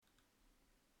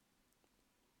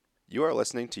You are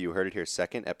listening to You Heard It Here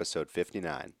Second, episode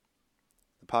 59.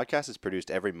 The podcast is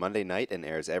produced every Monday night and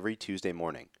airs every Tuesday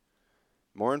morning.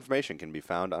 More information can be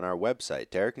found on our website,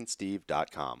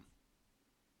 derekandsteve.com.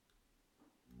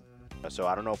 So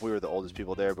I don't know if we were the oldest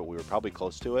people there, but we were probably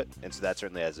close to it, and so that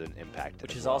certainly has an impact.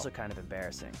 Which is also kind of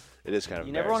embarrassing. It is kind of embarrassing.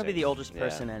 You never want to be the oldest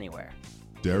person anywhere.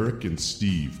 Derek and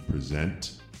Steve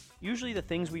present. Usually the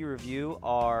things we review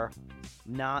are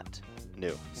not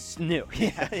New. New.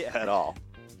 Yeah. At all.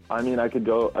 I mean, I could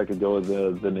go with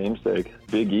the namesake,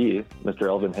 Big E, Mr.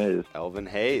 Elvin Hayes. Elvin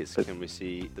Hayes. Can we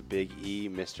see the Big E,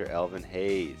 Mr. Elvin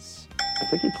Hayes? I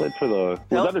think he played for the...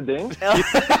 Was that a ding?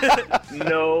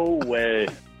 No way.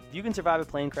 If you can survive a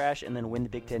plane crash and then win the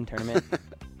Big Ten tournament,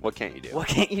 What can't you do? what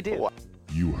can't you do?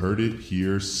 You heard it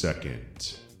here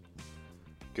second.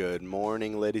 Good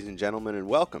morning, ladies and gentlemen, and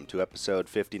welcome to episode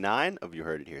 59 of You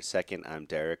Heard It Here Second. I'm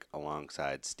Derek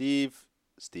alongside Steve.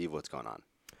 Steve, what's going on?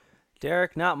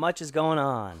 Derek, not much is going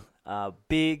on.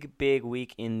 Big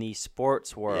week in the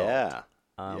sports world. Yeah.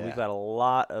 We've got a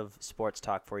lot of sports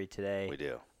talk for you today. We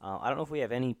do. I don't know if we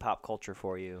have any pop culture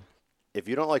for you. If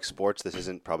you don't like sports, this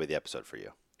isn't probably the episode for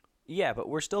you. Yeah, but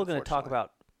we're still going to talk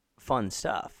about fun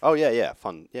stuff. Oh, yeah.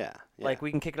 Fun. Yeah. Like,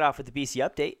 we can kick it off with the BC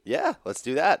update. Yeah, let's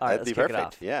do that. All right, That'd be let's kick it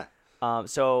perfect. off. Yeah.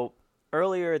 So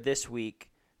earlier this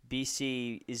week,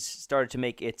 BC is started to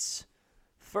make its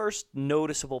first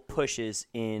noticeable pushes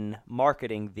in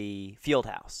marketing the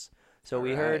Fieldhouse. So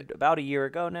we heard about a year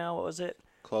ago now, what was it?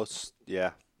 Close.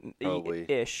 Yeah. Probably.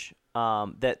 Ish.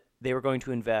 That they were going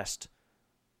to invest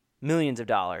millions of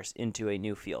dollars into a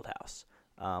new Fieldhouse.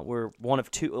 We're one of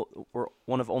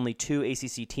only two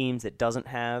ACC teams that doesn't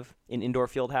have an indoor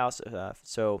Fieldhouse.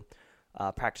 So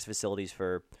practice facilities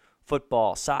for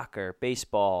football, soccer,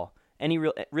 baseball.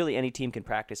 Really any team can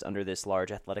practice under this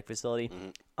large athletic facility. Mm-hmm.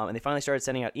 And they finally started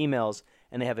sending out emails,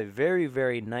 and they have a very,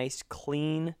 very nice,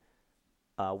 clean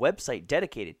website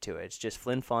dedicated to it. It's just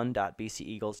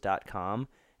flinfun.bceagles.com,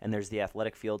 and there's the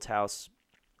Athletic Fieldhouse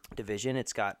division.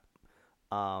 It's got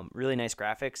really nice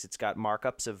graphics. It's got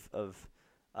markups of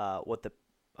what the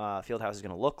Fieldhouse is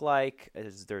going to look like.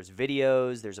 There's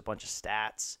videos. There's a bunch of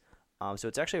stats. So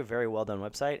it's actually a very well-done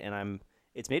website, and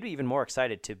it's made me even more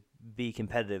excited to be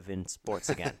competitive in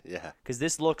sports again. Yeah. Because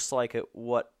this looks like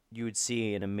what you would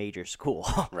see in a major school,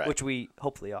 right. Which we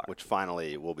hopefully are. Which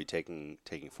finally will be taking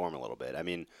form a little bit. I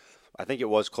mean, I think it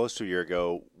was close to a year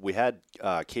ago. We had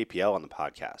KPL on the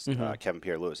podcast, Kevin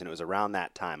Pierre-Louis, and it was around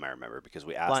that time, I remember, because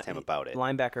we asked him about it.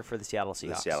 Linebacker for the Seattle Seahawks.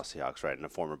 The Seattle Seahawks, right, and a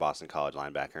former Boston College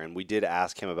linebacker. And we did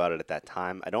ask him about it at that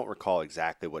time. I don't recall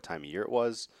exactly what time of year it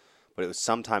was, but it was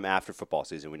sometime after football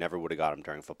season. We never would have got him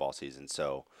during football season.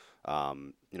 So,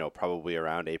 probably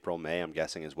around April, May, I'm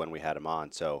guessing, is when we had him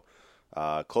on. So,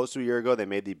 close to a year ago, they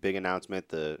made the big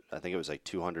announcement. I think it was like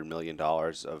 $200 million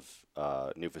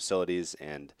of new facilities,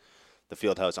 and the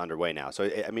Fieldhouse underway now. So,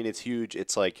 I mean, it's huge.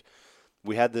 It's like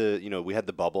we had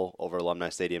the bubble over Alumni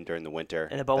Stadium during the winter.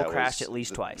 And the bubble crashed at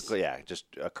least twice. Yeah,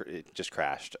 it just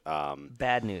crashed.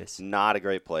 Bad news. Not a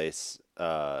great place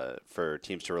for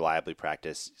teams to reliably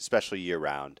practice, especially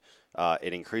year-round.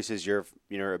 It increases your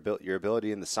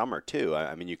ability in the summer too.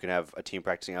 I mean, you can have a team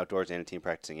practicing outdoors and a team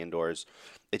practicing indoors.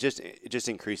 It just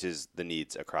increases the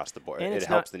needs across the board. It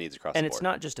helps the needs across the board. And it's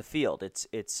not just a field. It's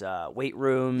weight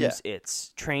rooms. Yeah.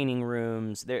 It's training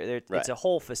rooms. Right. It's a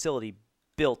whole facility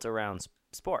built around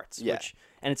sports. Yeah.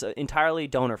 And it's entirely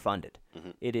donor funded.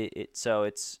 Mm-hmm. So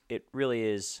it really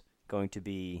is going to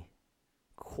be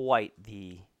quite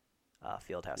the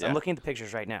Fieldhouse. Yeah. I'm looking at the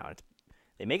pictures right now.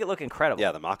 They make it look incredible.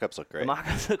 Yeah, the mock-ups look great. The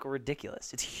mock-ups look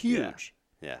ridiculous. It's huge.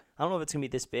 Yeah. I don't know if it's going to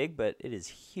be this big, but it is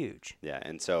huge. Yeah,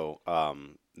 and so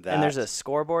And there's a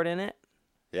scoreboard in it.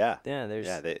 Yeah. Yeah, there's.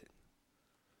 Yeah,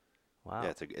 Wow.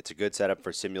 Yeah, it's a good setup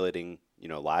for simulating,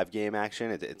 live game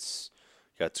action. It's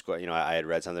got I had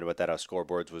read something about that. How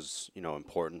scoreboards was,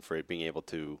 important for it being able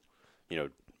to,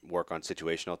 work on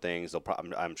situational things.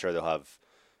 I'm sure they'll have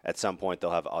at some point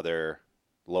they'll have other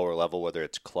lower level, whether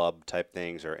it's club type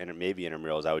things or maybe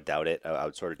intramurals. I would doubt it. I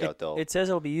would sort of doubt they'll. It says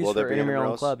it'll be used for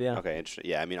intramural and club. Yeah. Okay. Interesting.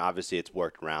 Yeah. I mean, obviously it's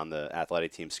worked around the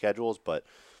athletic team schedules, but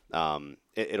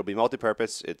it'll be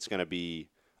multi-purpose. It's going to be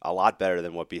a lot better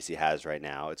than what BC has right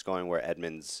now. It's going where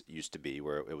Edmonds used to be,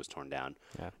 where it was torn down.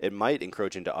 Yeah. It might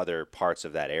encroach into other parts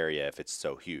of that area if it's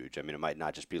so huge. I mean, it might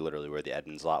not just be literally where the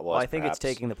Edmonds lot was. Well, I think perhaps. It's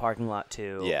taking the parking lot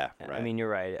too. Yeah, right. I mean, you're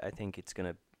right. I think it's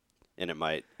going to. And it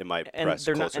might press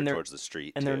closer towards the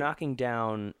street. And too. they're knocking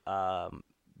down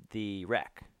the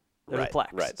rec. There's a Plex.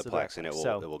 Right, the So Plex, and it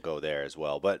will go there as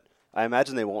well. But I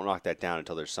imagine they won't knock that down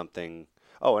until there's something.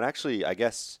 Oh, and actually, I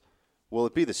guess Will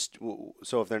it be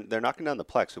so if they're knocking down the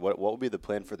Plex, what will be the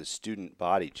plan for the student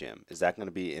body gym? Is that going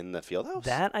to be in the field house?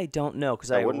 That I don't know because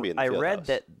That wouldn't be in the I field read house.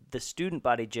 that the student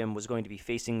body gym was going to be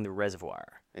facing the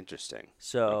reservoir. Interesting.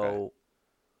 So Okay.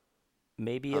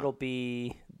 maybe it'll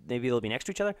be next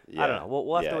to each other. Yeah. I don't know.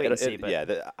 We'll have to wait and see.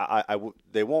 But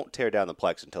they won't tear down the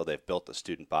Plex until they've built the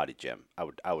student body gym.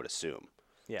 I would assume.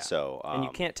 yeah. So and you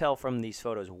can't tell from these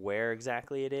photos where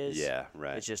exactly it is. Yeah,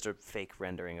 right. It's just a fake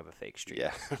rendering of a fake street.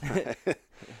 Yeah.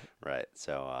 Right.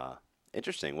 So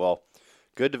interesting. Well,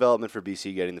 good development for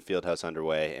BC getting the field house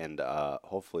underway, and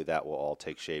hopefully that will all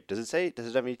take shape. Does it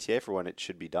have an ETA for when it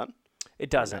should be done? It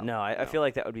doesn't. No, No, I no. feel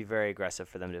like that would be very aggressive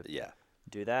for them to Yeah.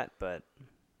 do that, but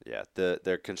Yeah.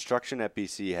 Their construction at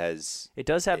BC has it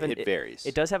does have it varies.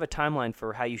 It does have a timeline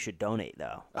for how you should donate,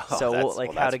 though. Oh, so that's- like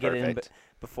well, how that's to get in perfect.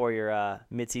 before your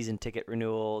mid-season ticket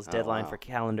renewals, deadline wow. for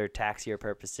calendar tax year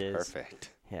purposes.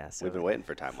 Perfect. Yeah. So We've been waiting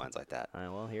for timelines like that.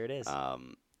 well, here it is.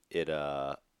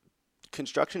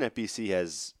 Construction at BC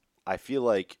has, I feel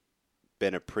like,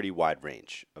 been a pretty wide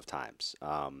range of times.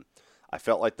 I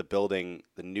felt like the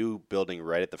new building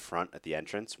right at the front at the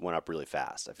entrance went up really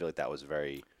fast. I feel like that was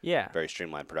very very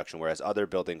streamlined production, whereas other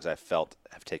buildings I felt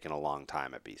have taken a long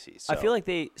time at BC. So, I feel like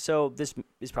this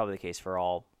is probably the case for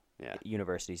all Yeah.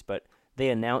 universities, but they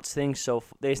announce things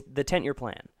the 10-year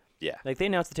plan. yeah, Like they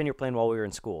announced the 10-year plan while we were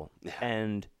in school,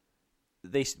 and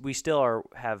we still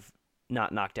have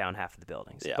not knocked down half of the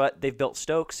buildings. Yeah. But they've built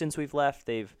Stokes since we've left.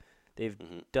 They've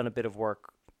done a bit of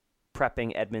work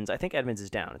prepping Edmonds. I think Edmonds is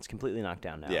down. It's completely knocked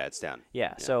down now. yeah, it's down.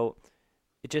 Yeah. So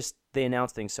they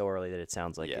announce things so early that it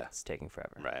sounds like Yeah. it's taking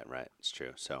forever. Right, it's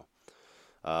true. So,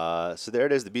 so there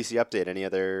it is, the BC update. Any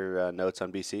other notes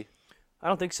on BC? I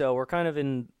don't think so. We're kind of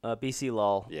in BC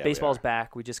lull. Yeah, we Baseball's are.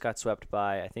 back. We just got swept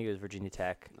by, I think it was Virginia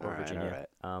Tech or All right, Virginia.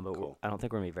 But Cool. I don't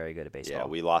think we're going to be very good at baseball. Yeah,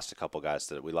 we lost a couple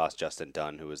guys. We lost Justin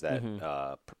Dunn, who was that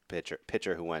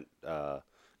pitcher who went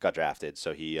got drafted.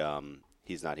 So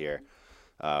he's not here.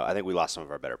 I think we lost some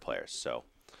of our better players. So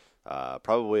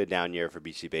probably a down year for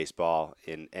BC baseball,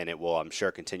 and it will, I'm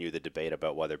sure, continue the debate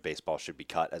about whether baseball should be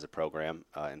cut as a program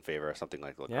in favor of something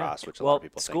like lacrosse, which a lot of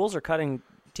people think. schools are cutting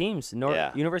teams.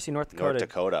 University of North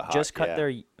Dakota, just cut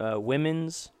their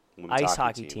women's ice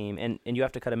hockey team, and you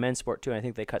have to cut a men's sport too. And I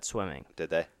think they cut swimming. Did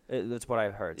they? That's what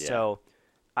I've heard. Yeah. So,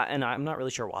 and I'm not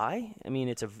really sure why. I mean,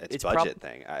 it's a budget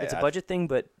thing. It's a budget thing,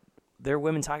 but their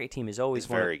women's hockey team is always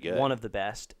very good. one of the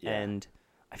best, Yeah. and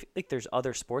I feel like there's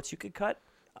other sports you could cut.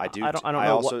 I do. I don't I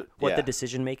know also, what yeah. the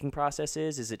decision making process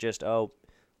is. Is it just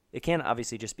it can't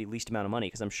obviously just be least amount of money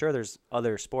because I'm sure there's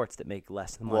other sports that make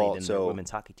less money than the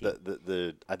women's hockey team.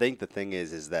 I think the thing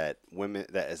is that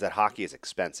that hockey is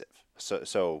expensive.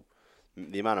 So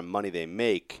the amount of money they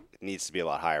make needs to be a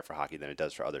lot higher for hockey than it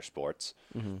does for other sports.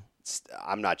 Mm-hmm.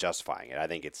 I'm not justifying it. I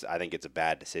think it's a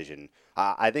bad decision.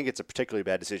 I think it's a particularly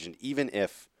bad decision, even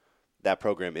if that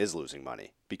program is losing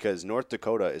money, because North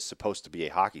Dakota is supposed to be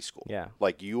a hockey school. Yeah.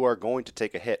 Like, you are going to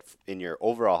take a hit in your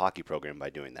overall hockey program by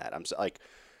doing that.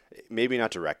 Maybe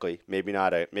not directly, maybe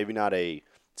not a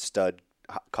stud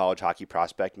college hockey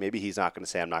prospect. Maybe he's not going to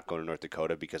say, I'm not going to North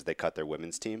Dakota because they cut their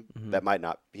women's team. Mm-hmm.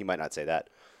 He might not say that.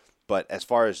 But as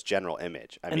far as general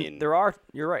image, I mean,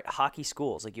 you're right, hockey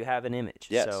schools, like you have an image.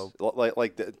 yes, So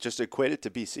just equate it to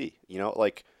BC.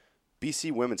 Like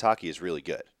BC women's hockey is really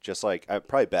good. Just like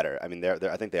probably better. I mean,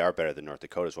 I think they are better than North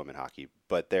Dakota's women's hockey,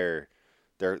 but they're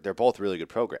both really good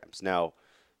programs. Now,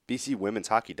 BC women's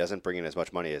hockey doesn't bring in as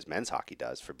much money as men's hockey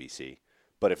does for BC,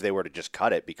 but if they were to just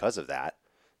cut it because of that,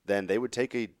 then they would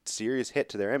take a serious hit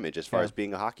to their image as far as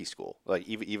being a hockey school. Like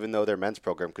even though their men's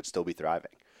program could still be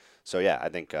thriving. So yeah, I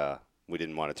think we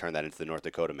didn't want to turn that into the North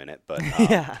Dakota minute, but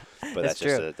yeah, but that's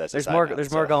true. That's there's a side more. note, There's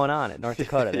so. more going on at North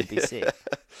Dakota than BC.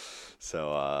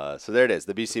 So there it is,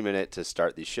 the BC minute to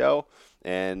start the show,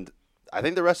 and I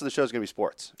think the rest of the show is going to be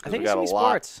sports. I think we got a it's lot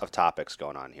gonna be sports. of topics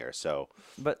going on here. So,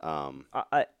 But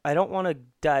I don't want to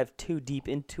dive too deep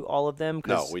into all of them.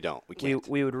 no, 'cause we don't. We can't.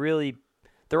 We would really.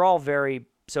 They're all very.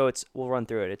 So we'll run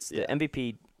through it. It's the Yeah.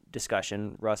 MVP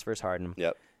discussion, Russ versus Harden.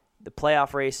 Yep. The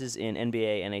playoff races in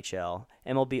NBA, NHL,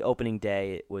 MLB opening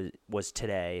day was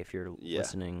today. If you're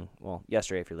listening, well,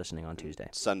 yesterday if you're listening on Tuesday.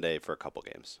 Sunday for a couple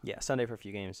games. Yeah, Sunday for a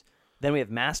few games. Then we have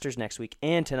Masters next week,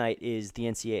 and tonight is the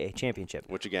NCAA championship.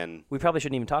 Which again, We probably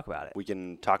shouldn't even talk about it. we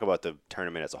can talk about the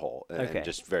tournament as a whole, and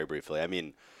just very briefly. I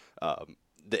mean,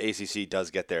 the ACC does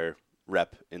get their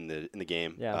rep in the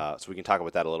game, so we can talk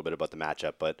about that a little bit about the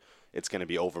matchup. But it's going to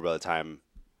be over by the time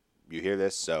you hear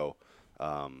this, so.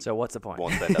 So what's the point?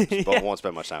 Won't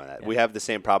spend much time on that. We have the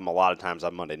same problem a lot of times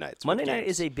on Monday nights. Monday night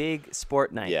is a big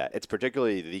sport night. Yeah, it's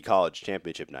particularly the college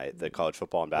championship night. The college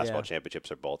football and basketball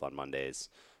championships are both on Mondays.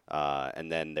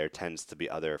 And then there tends to be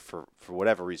other, for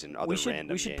whatever reason, other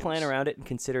random We should games. plan around it and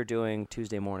consider doing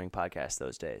Tuesday morning podcasts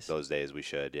those days. Those days we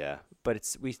should, yeah.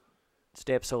 But we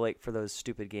stay up so late for those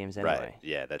stupid games anyway. Right.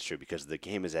 Yeah, that's true because the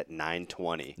game is at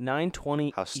 9:20.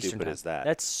 9:20. How Eastern stupid time. is that?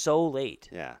 That's so late.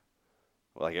 Yeah.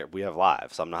 Well, like we have live,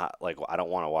 so I'm not like I don't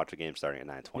want to watch a game starting at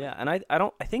 9:20. Yeah, and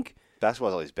I think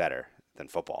Basketball's always better than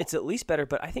football. it's at least better,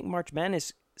 but I think March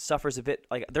Madness suffers a bit.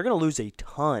 Like they're going to lose a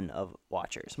ton of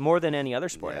watchers, more than any other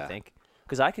sport. Yeah. I think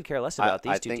because I could care less about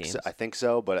these I two think teams. so, I think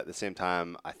so, but at the same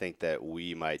time, I think that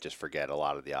we might just forget a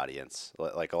lot of the audience.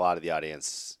 Like a lot of the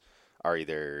audience are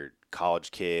either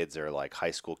college kids or like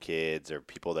high school kids or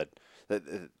people that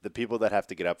the people that have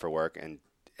to get up for work and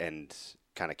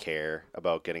kind of care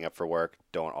about getting up for work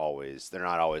they're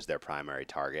not always their primary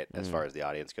target as far as the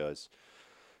audience goes.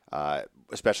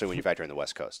 Especially when you factor in the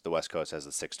West Coast. The West Coast has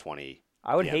the 6:20.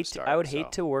 I would PM hate start, I would so,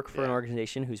 hate to work for an yeah.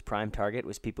 organization whose prime target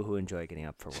was people who enjoy getting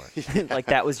up for work. Like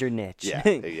that was your niche. Yeah,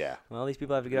 yeah. Well, these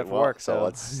people have to get up for Well, work,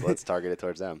 so so let's target it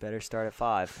towards them. better start at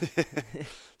 5.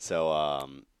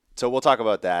 So we'll talk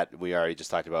about that. We already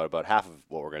just talked about half of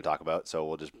what we're going to talk about, so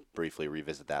we'll just briefly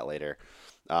revisit that later.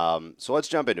 So let's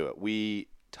jump into it. We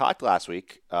talked last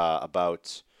week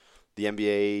about the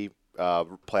NBA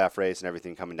playoff race and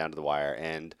everything coming down to the wire,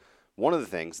 and one of the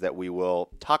things that we will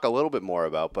talk a little bit more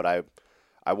about, but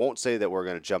I won't say that we're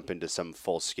going to jump into some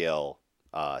full-scale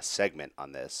segment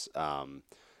on this,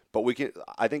 but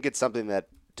I think it's something that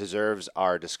deserves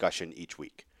our discussion each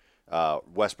week.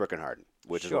 Westbrook and Harden,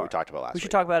 which is what we talked about last week. We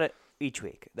should talk about it each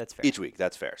week. That's fair. Each week,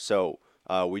 that's fair. So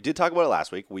we did talk about it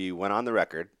last week. We went on the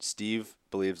record. Steve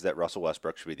believes that Russell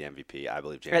Westbrook should be the MVP. I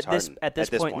believe James Harden. At this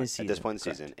point in the season. At this point in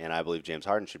the season, and I believe James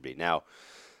Harden should be. Now,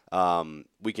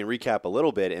 we can recap a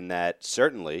little bit in that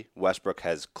certainly Westbrook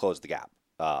has closed the gap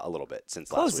a little bit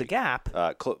since last week. Close the gap?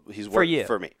 He's For you?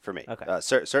 For me. Okay.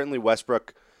 Certainly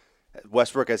Westbrook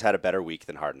has had a better week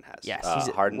than Harden has. Yes,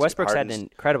 Harden's Westbrook's had an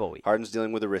incredible week. Harden's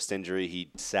dealing with a wrist injury. He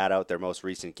sat out their most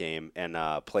recent game and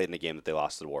played in a game that they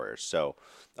lost to the Warriors. So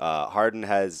Harden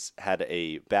has had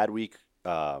a bad week.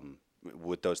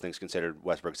 With those things considered,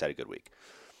 Westbrook's had a good week.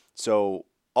 So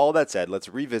all that said, let's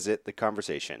revisit the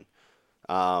conversation.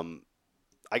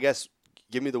 I guess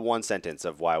give me the one sentence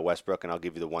of why Westbrook, and I'll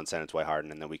give you the one sentence why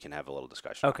Harden, and then we can have a little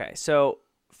discussion. Okay, so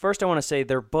first I want to say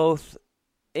they're both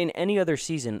in any other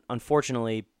season.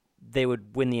 Unfortunately, they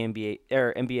would win the NBA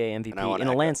MVP in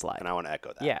a landslide. And I want to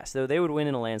echo that. Yeah, so they would win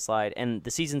in a landslide, and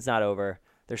the season's not over.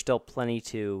 There's still plenty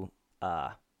to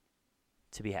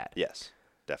be had. Yes,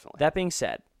 definitely. That being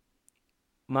said,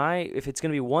 if it's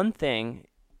going to be one thing,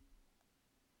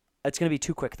 it's going to be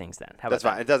two quick things. Then how That's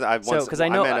about fine. that? It doesn't. Because I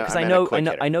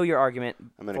know your argument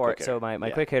for it. hitter. So my Yeah.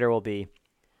 quick hitter will be: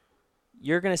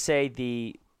 you're going to say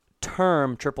the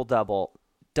term triple double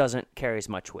doesn't carry as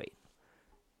much weight.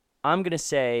 I'm going to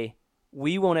say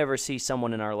we won't ever see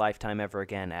someone in our lifetime ever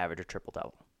again average a triple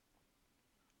double.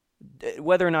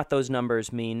 Whether or not those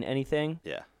numbers mean anything,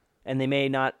 Yeah. and they may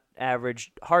not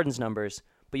average Harden's numbers,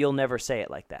 but you'll never say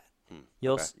it like that.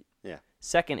 Okay. Yeah.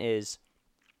 Second is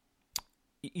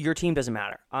your team doesn't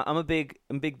matter. I'm big.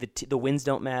 The wins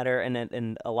don't matter,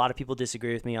 and a lot of people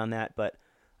disagree with me on that. But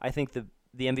I think the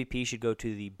MVP should go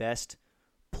to the best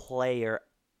player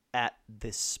at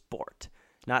this sport,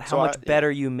 not how much better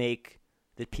you make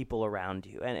the people around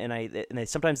you. And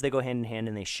sometimes they go hand in hand,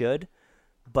 and they should.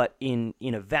 But in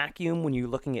a vacuum, when you're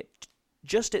looking at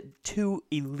just at two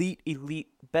elite,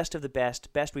 best of the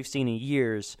best we've seen in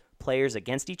years, players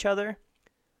against each other,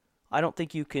 I don't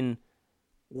think you can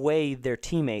weigh their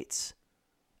teammates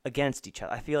against each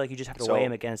other. I feel like you just have to weigh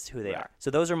them against who they are.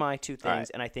 So those are my two things, right.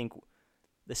 And I think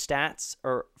the stats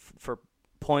are for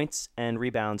points and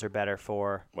rebounds are better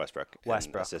for Westbrook.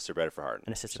 Westbrook. And assists are better for Harden.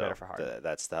 And assists are better for Harden.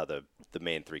 That's how the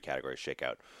main three categories shake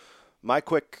out. My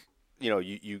quick,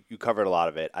 you covered a lot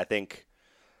of it. I think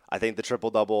the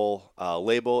triple-double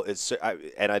label is,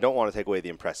 and I don't want to take away the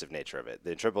impressive nature of it.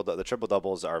 The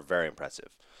triple-doubles are very impressive.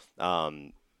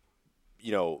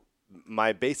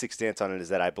 My basic stance on it is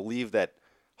that I believe that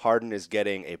Harden is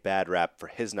getting a bad rap for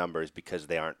his numbers because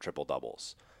they aren't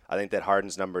triple-doubles. I think that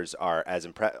Harden's numbers are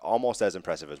almost as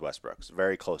impressive as Westbrook's,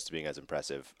 very close to being as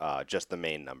impressive, just the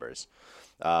main numbers.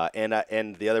 And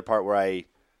the other part where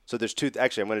so there's two.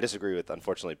 Actually, I'm going to disagree with,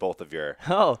 unfortunately, both of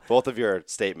your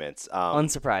statements.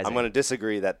 Unsurprising. I'm going to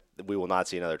disagree that we will not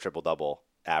see another triple-double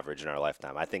average in our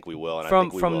lifetime. I think we will, and I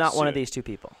think we from will not soon. one of these two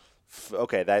people.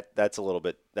 Okay, that's a little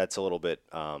bit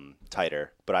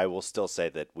tighter, but I will still say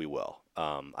that we will.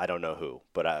 I don't know who,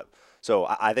 but so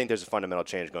I think there's a fundamental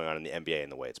change going on in the NBA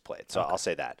and the way it's played. So okay. I'll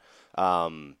say that.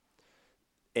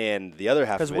 And the other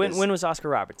half Because of it is when was Oscar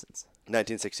Robertson's?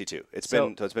 1962. It's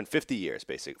So- been 50 years,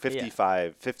 basically.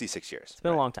 56 years. It's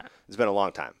been a long time. It's been a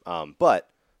long time. But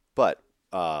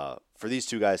for these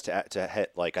two guys to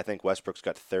hit, like, I think Westbrook's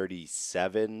got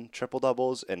 37 triple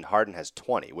doubles and Harden has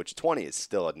 20, which 20 is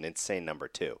still an insane number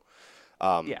too.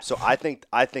 So I think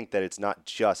that it's not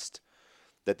just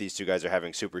that these two guys are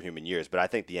having superhuman years, but I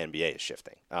think the NBA is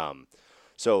shifting.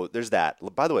 So there's that.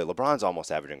 By the way, LeBron's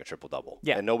almost averaging a triple double.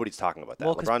 Yeah. And nobody's talking about that.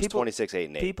 Well, 'cause LeBron's people- 26, 8,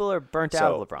 and 8. People are burnt out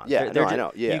So, of LeBron. yeah, They're I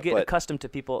know. Yeah, you get but- accustomed to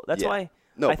people. That's Yeah. why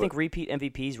No, I think but- repeat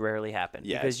MVPs rarely happen.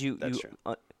 Yeah, because that's true.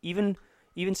 Even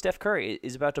Steph Curry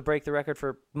is about to break the record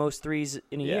for most threes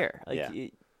in a Yeah, year. Like, yeah.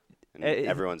 it- And it-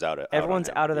 everyone's out of everyone's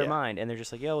on him. out of their Yeah. mind, and they're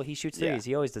just like, "Yo, he shoots Yeah. threes.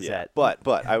 He always does Yeah. that." But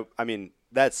I mean,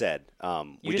 that said,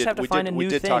 you just have to find a new we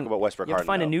did thing. talk about Westbrook You have to Harden,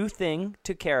 find a though. new thing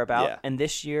to care about, Yeah. and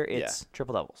this year it's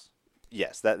triple doubles.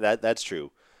 Yes, that's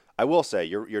true. I will say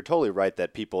you're totally right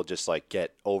that people just like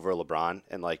get over LeBron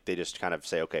and like they just kind of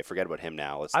say, okay, forget about him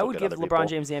now. Let's I look would at give other LeBron people.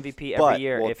 James the MVP But- every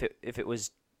year well, if it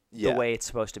was yeah. the way it's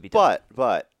supposed to be done.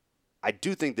 But I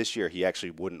do think this year he actually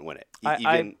wouldn't win it.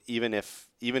 Even if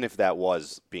that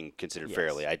was being considered Yes.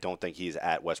 fairly, I don't think he's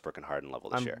at Westbrook and Harden level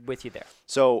this I'm year. with you there.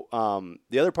 So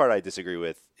the other part I disagree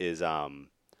with is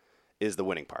the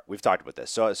winning part. We've talked about this.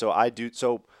 So I do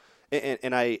so,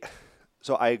 and I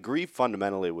agree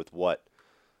fundamentally with what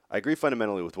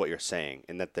you're saying,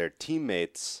 in that their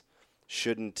teammates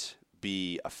shouldn't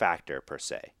be a factor per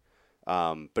se.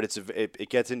 But it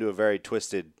gets into a very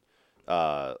twisted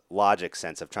logic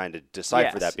sense of trying to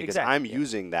decipher Yes, that, because exactly, I'm yeah.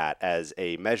 using that as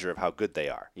a measure of how good they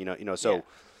are. So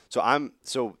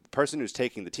the person who's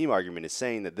taking the team argument is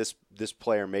saying that this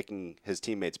player making his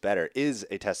teammates better is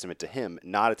a testament to him,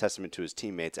 not a testament to his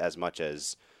teammates as much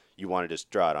as you want to just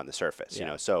draw it on the surface. Yeah.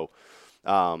 That's the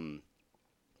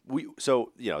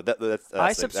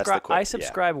I quick-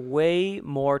 subscribe way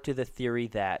more to the theory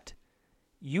that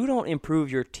you don't improve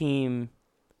your teammates'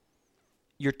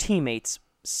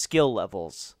 skill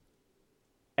levels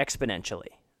exponentially.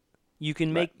 You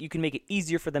can make it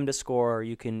easier for them to score.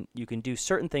 You can do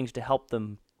certain things to help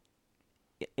them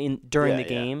during the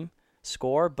game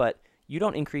score, but you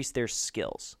don't increase their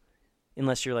skills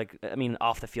unless you're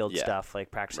off the field stuff,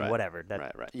 like practicing whatever.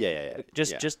 Right. Yeah.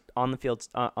 Just on the field,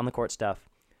 on the court stuff.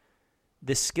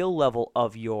 The skill level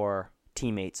of your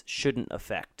teammates shouldn't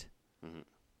affect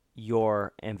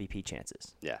your MVP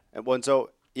chances. Yeah.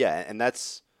 And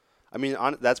that's,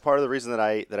 that's part of the reason that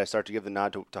I start to give the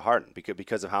nod to Harden,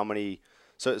 because of how many.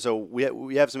 So we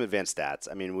have some advanced stats.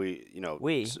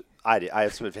 I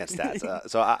have some advanced stats.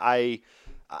 So I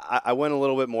went a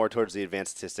little bit more towards the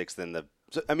advanced statistics than the.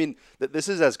 So, this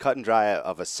is as cut and dry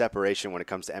of a separation when it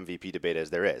comes to MVP debate as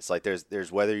there is. Like there's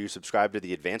whether you subscribe to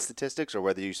the advanced statistics or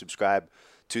whether you subscribe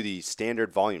to the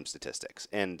standard volume statistics,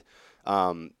 and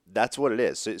that's what it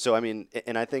is. So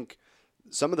and I think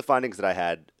some of the findings that I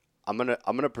had, I'm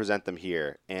gonna present them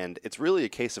here, and it's really a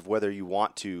case of whether you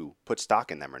want to put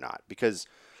stock in them or not, because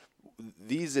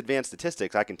these advanced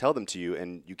statistics, I can tell them to you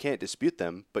and you can't dispute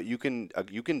them, but you can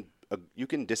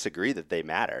disagree that they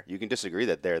matter. You can disagree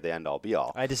that they're the end all be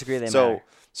all. I disagree they matter.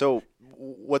 So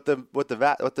what the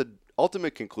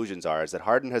ultimate conclusions are is that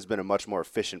Harden has been a much more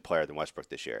efficient player than Westbrook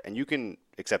this year, and you can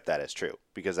accept that as true,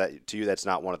 because to you that's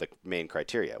not one of the main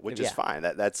criteria, which is fine.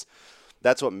 That's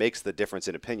what makes the difference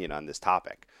in opinion on this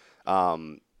topic.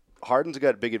 Harden's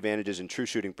got big advantages in true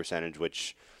shooting percentage,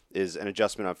 which is an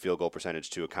adjustment on field goal percentage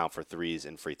to account for threes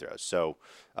and free throws. So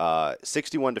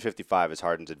 61 to 55 is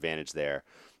Harden's advantage there.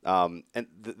 And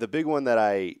the big one that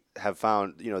I have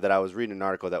found, that I was reading an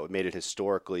article that made it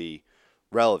historically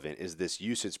relevant, is this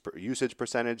usage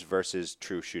percentage versus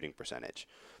true shooting percentage.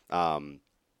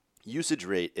 Usage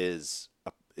rate is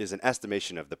an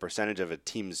estimation of the percentage of a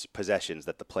team's possessions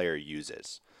that the player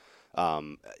uses. I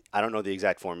don't know the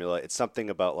exact formula. It's something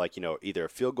about either a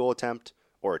field goal attempt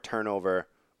or a turnover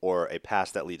or a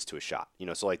pass that leads to a shot.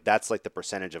 So that's the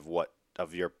percentage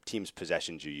of your team's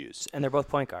possessions you use. And they're both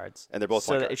point guards. And they're both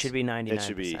point guards. It should be 99%. It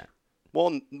should be.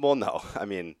 Well, no.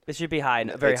 It should be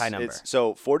very high number.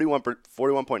 So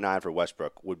 41.9 for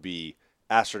Westbrook would be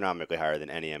astronomically higher than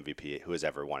any MVP who has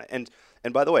ever won it.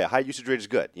 And by the way, a high usage rate is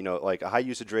good. A high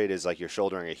usage rate is like you're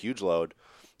shouldering a huge load.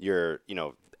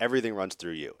 Everything runs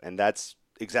through you, and that's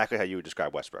exactly how you would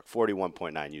describe Westbrook.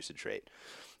 41.9 usage rate.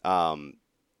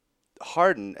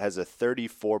 Harden has a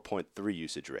 34.3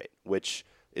 usage rate, which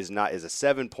is a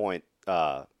 7-point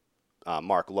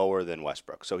mark lower than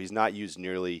Westbrook. So he's not used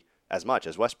nearly as much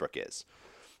as Westbrook is.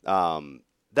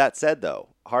 That said, though,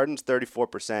 Harden's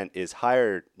 34% is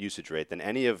higher usage rate than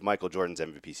any of Michael Jordan's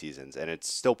MVP seasons, and it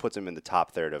still puts him in the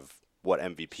top third of what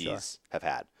MVPs have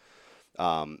had.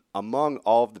 Among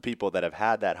all of the people that have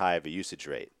had that high of a usage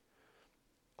rate,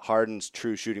 Harden's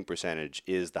true shooting percentage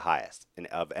is the highest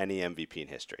of any MVP in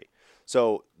history.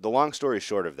 So the long story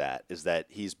short of that is that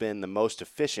he's been the most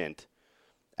efficient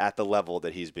at the level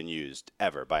that he's been used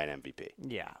ever by an MVP.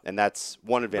 Yeah. And that's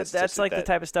one advanced But that's statistic like the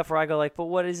type of stuff where I go like, but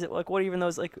what is it? Like, what are even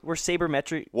those, like, we're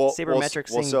sabermetrics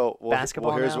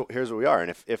basketball now? Here's what we are.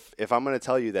 And if I'm going to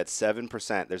tell you that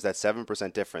 7%, there's that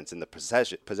 7% difference in the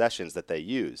possessions that they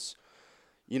use,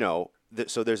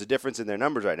 so there's a difference in their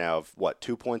numbers right now of,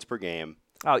 2 points per game.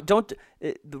 Oh, the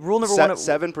rule number one.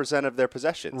 7% of their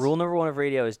possessions. Rule number one of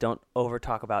radio is don't over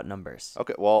talk about numbers.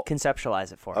 Okay, well,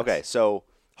 conceptualize it for us. Okay, so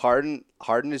Harden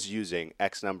is using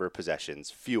X number of possessions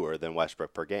fewer than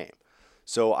Westbrook per game.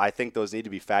 So I think those need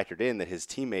to be factored in, that his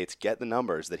teammates get the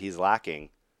numbers that he's lacking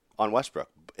on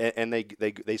Westbrook, and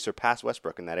they surpass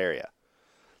Westbrook in that area,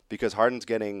 because Harden's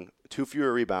getting 2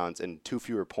 fewer rebounds and 2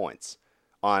 fewer points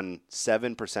on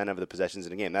 7% of the possessions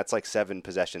in a game. That's like 7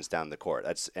 possessions down the court.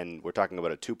 And we're talking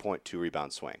about a 2.2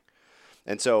 rebound swing.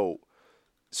 And so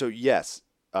yes,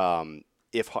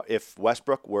 if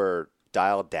Westbrook were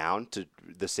dialed down to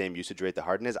the same usage rate that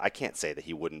Harden is, I can't say that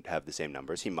he wouldn't have the same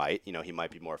numbers. He might, he might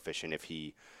be more efficient if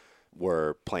he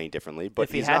were playing differently, but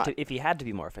if he had to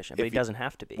be more efficient, but he doesn't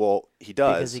have to be. Well, he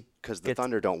does, because the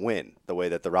Thunder don't win the way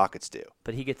that the Rockets do.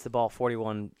 But he gets the ball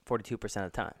 42% of the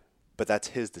time. But that's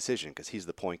his decision, because he's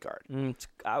the point guard.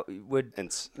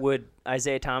 Would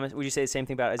Isaiah Thomas? Would you say the same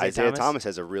thing about Isaiah Thomas? Isaiah Thomas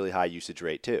has a really high usage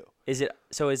rate too. Is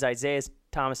Isaiah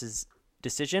Thomas's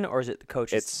decision, or is it the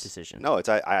coach's decision? No, it's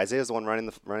Isaiah's the one running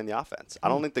the offense. I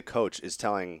don't think the coach is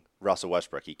telling Russell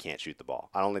Westbrook he can't shoot the ball.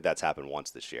 I don't think that's happened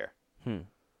once this year.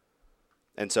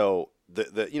 And so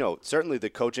certainly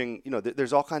the coaching,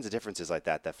 there's all kinds of differences like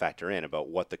that factor in about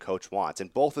what the coach wants.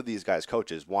 And both of these guys'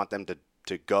 coaches want them to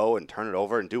go and turn it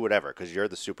over and do whatever, because you're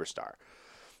the superstar.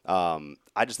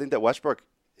 I just think that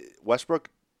Westbrook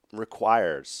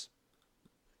requires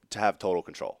to have total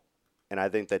control. And I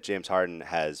think that James Harden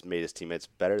has made his teammates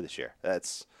better this year.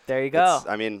 There you go.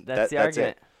 That's the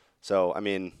argument. It. So,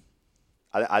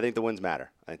 I think the wins matter.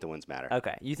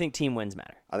 Okay. You think team wins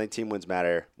matter? I think team wins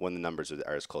matter when the numbers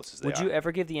are as close as they are. Would you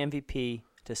ever give the MVP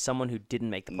to someone who didn't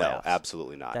make the playoffs? No,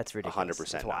 absolutely not. That's ridiculous.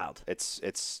 100%. It's wild.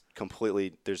 It's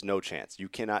completely, there's no chance.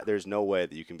 There's no way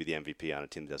that you can be the MVP on a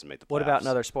team that doesn't make the playoffs. What about in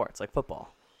other sports, like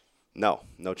football? No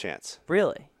chance.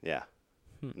 Really? Yeah.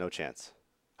 No chance.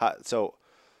 So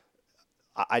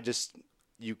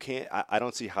you can't, I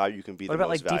don't see how you can be the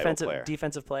most valuable player. What about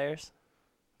defensive players?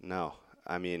 No.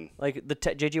 Like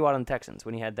J.J. Watt on the Texans,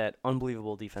 when he had that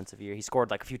unbelievable defensive year, he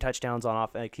scored like a few touchdowns on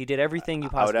off. Like, he did everything you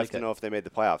possibly could. I would have to know if they made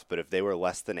the playoffs, but if they were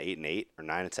less than 8-8 or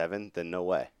 9-7, then no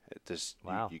way.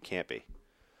 Wow. You can't be.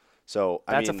 So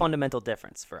that's a fundamental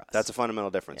difference for us. That's a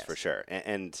fundamental difference for sure.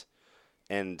 And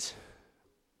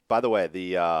by the way,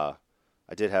 I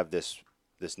did have this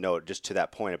note just to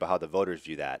that point about how the voters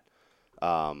view that.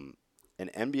 An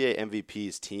NBA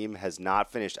MVP's team has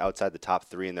not finished outside the top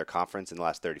 3 in their conference in the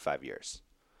last 35 years.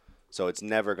 So it's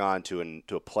never gone to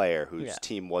a player whose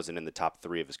team wasn't in the top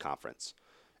 3 of his conference.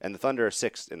 And the Thunder are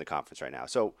 6th in the conference right now.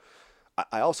 So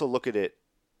I also look at it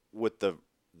with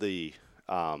the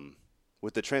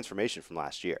transformation from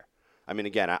last year.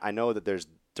 Again, I know that there's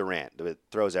Durant that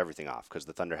throws everything off because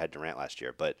the Thunder had Durant last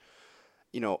year. But,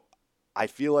 I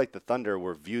feel like the Thunder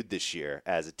were viewed this year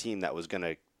as a team that was going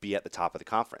to be at the top of the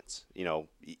conference.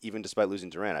 Even despite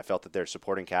losing Durant, I felt that their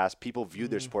supporting cast, people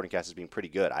viewed their supporting cast as being pretty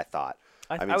good, I thought.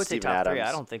 I would say top Adams, 3.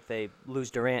 I don't think they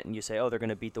lose Durant and you say, they're going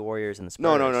to beat the Warriors and the Spurs.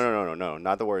 No,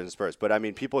 not the Warriors and Spurs.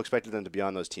 But, people expected them to be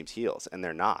on those teams' heels, and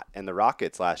they're not. And the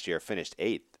Rockets last year finished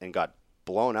 8th and got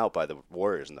blown out by the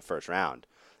Warriors in the first round.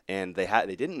 And they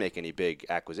didn't make any big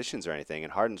acquisitions or anything,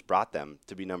 and Harden's brought them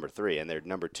to be number 3, and they're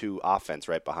number 2 offense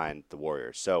right behind the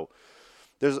Warriors. So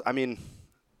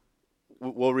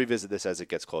we'll revisit this as it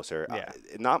gets closer. Yeah.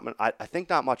 I think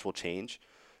not much will change.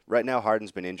 Right now,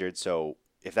 Harden's been injured, so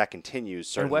if that continues,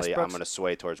 certainly I'm going to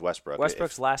sway towards Westbrook.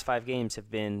 Westbrook's last 5 games have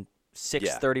been 6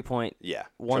 30-point,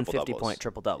 150-point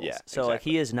triple-doubles. Yeah, so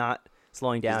exactly. He is not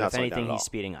slowing down. If anything, he's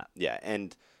speeding up. Yeah,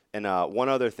 and one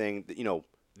other thing,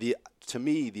 to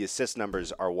me, the assist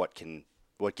numbers are what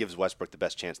gives Westbrook the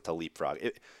best chance to leapfrog.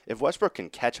 If Westbrook can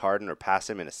catch Harden or pass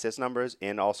him in assist numbers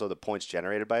and also the points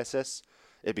generated by assists,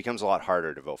 it becomes a lot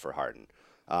harder to vote for Harden,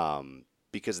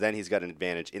 because then he's got an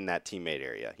advantage in that teammate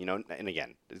area. And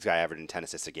again, this guy averaging 10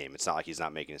 assists a game. It's not like he's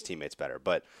not making his teammates better,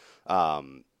 but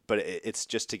it's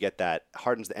just to get that.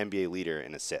 Harden's the NBA leader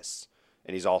in assists,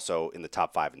 and he's also in the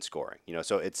top 5 in scoring.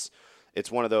 So it's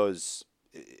one of those.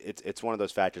 It's one of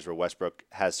those factors where Westbrook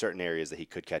has certain areas that he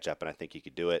could catch up, and I think he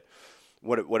could do it.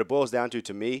 What it boils down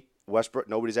to me Westbrook,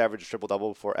 nobody's averaged a triple-double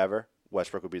before ever.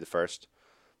 Westbrook would be the first.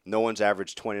 No one's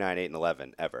averaged 29, 8, and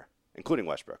 11 ever, including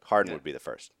Westbrook. Harden would be the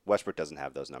first. Westbrook doesn't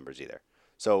have those numbers either.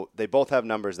 So they both have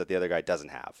numbers that the other guy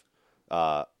doesn't have.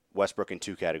 Westbrook in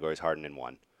 2 categories, Harden in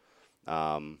 1.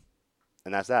 And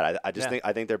that's that.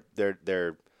 I think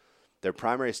their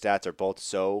primary stats are both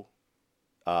so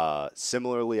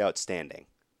similarly outstanding,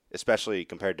 especially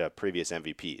compared to previous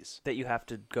MVPs. That you have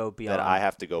to go beyond. That I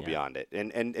have to go beyond it,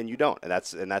 and you don't, and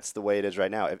that's the way it is right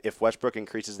now. If Westbrook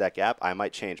increases that gap, I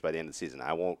might change by the end of the season.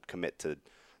 I won't commit to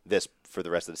this for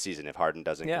the rest of the season if Harden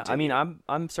doesn't. Yeah, continue. I mean,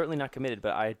 I'm certainly not committed,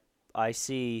 but I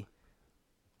see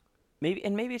maybe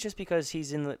it's just because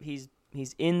he's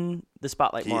in the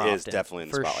spotlight more often. He is definitely in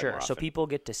the spotlight more often. So people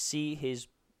get to see his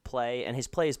play, and his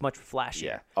play is much flashier.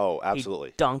 Yeah. Oh, absolutely.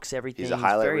 He dunks everything. He's a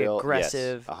highlight very reel.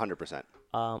 aggressive. Yes,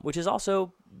 100%. Which is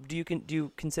also, do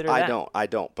you consider that? I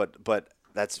don't. But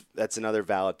that's another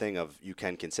valid thing of you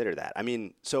can consider that. I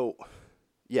mean, so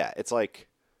yeah, it's like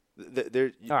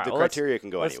the criteria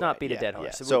can go anyway. Let's not beat a dead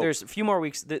horse. Yeah. So there's a few more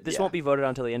weeks. This won't be voted on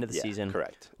until the end of the season.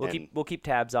 Correct. We'll keep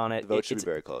tabs on it. The vote should be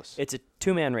very close. It's a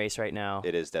 2-man race right now.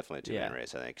 It is definitely a 2-man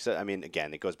race, I think. So I mean,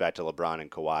 again, it goes back to LeBron and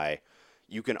Kawhi.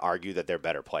 You can argue that they're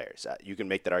better players. You can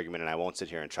make that argument, and I won't sit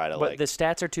here and try to But the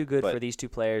stats are too good for these two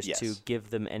players yes. to give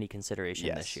them any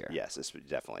consideration this year. Yes,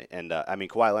 definitely. And I mean,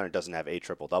 Kawhi Leonard doesn't have a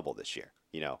triple-double this year.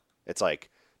 You know, it's like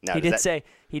now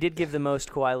he did give the most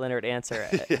Kawhi Leonard answer.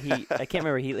 I can't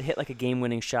remember. He hit like a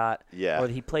game-winning shot. Yeah. Or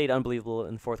he played unbelievable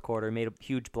in the fourth quarter, made a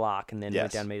huge block, and then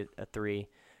went down and made a 3.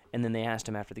 And then they asked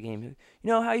him after the game, you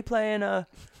know, how you playing?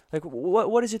 Like,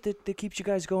 what is it that keeps you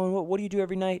guys going? What do you do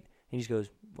every night? And he just goes,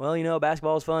 well, you know,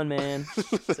 basketball is fun, man.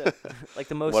 So, like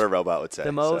the most. What a robot would say.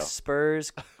 The most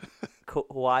Spurs,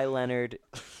 Kawhi Leonard,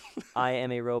 I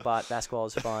am a robot, basketball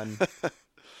is fun.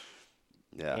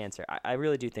 Answer. I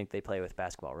really do think they play with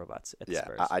basketball robots at the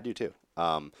Spurs. Yeah, I do too.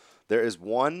 There is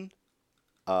one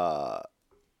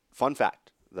fun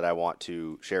fact that I want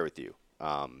to share with you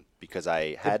because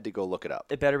I had to go look it up.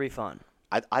 It better be fun.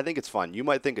 I think it's fun. You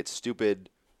might think it's stupid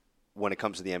when it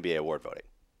comes to the NBA award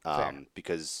voting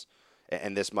because –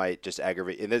 and this might just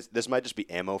aggravate – and this might just be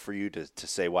ammo for you to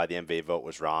say why the NBA vote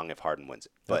was wrong if Harden wins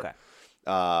it. But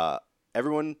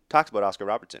everyone talks about Oscar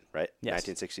Robertson, right? Yes.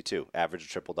 1962, averaged a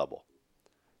triple-double.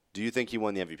 Do you think he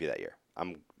won the MVP that year?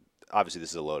 Obviously,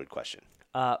 this is a loaded question.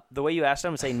 The way you asked him,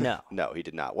 I'm going to say no. No, he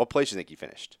did not. What place do you think he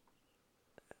finished?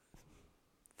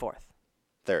 4th.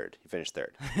 3rd. He finished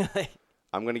 3rd.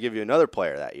 I'm going to give you another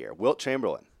player that year. Wilt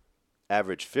Chamberlain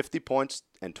averaged 50 points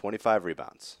and 25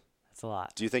 rebounds. That's a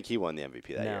lot. Do you think he won the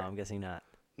MVP that year? No, I'm guessing not.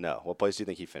 No. What place do you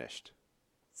think he finished?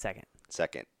 2nd.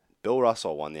 2nd. Bill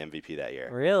Russell won the MVP that year.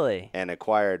 Really? And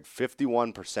acquired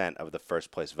 51% of the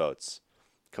first place votes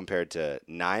compared to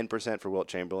 9% for Wilt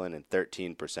Chamberlain and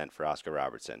 13% for Oscar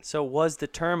Robertson. So was the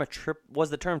term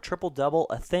triple-double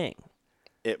a thing?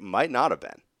 It might not have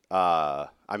been. I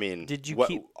mean,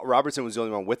 Robertson was the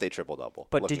only one with a triple-double.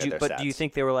 But do you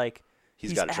think they were like,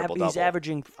 he's got a triple-double? He's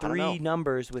averaging 3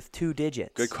 numbers with 2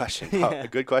 digits. Good question.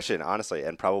 Good question, honestly,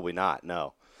 and probably not,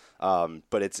 no.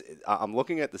 But I'm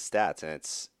looking at the stats, and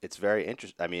it's very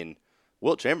interesting. I mean,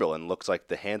 Wilt Chamberlain looks like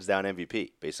the hands-down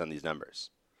MVP based on these numbers.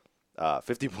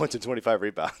 50 points and 25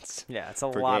 rebounds. Yeah, it's a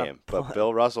per lot game. But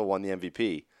Bill Russell won the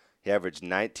MVP. He averaged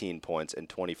 19 points and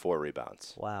 24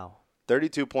 rebounds. Wow.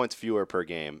 32 points fewer per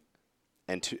game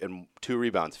and 2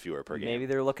 rebounds fewer per game. Maybe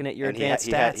they're looking at your advanced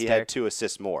stats. He had 2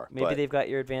 assists more. Maybe they've got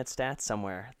your advanced stats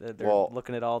somewhere. They're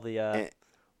looking at all the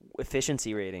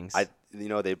efficiency ratings.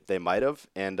 They might have.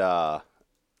 And I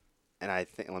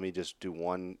think, let me just do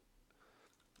one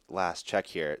last check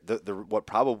here. What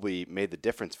probably made the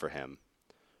difference for him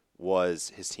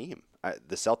was his team.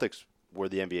 The Celtics were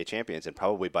the NBA champions and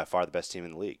probably by far the best team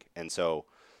in the league. And so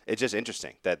it's just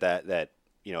interesting that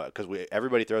because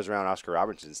everybody throws around Oscar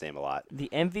Robertson's name a lot. The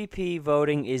MVP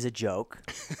voting is a joke.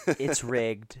 It's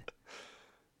rigged.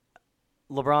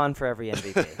 LeBron for every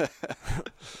MVP.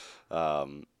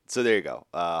 So there you go.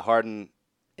 Harden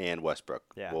and Westbrook.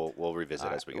 Yeah. We'll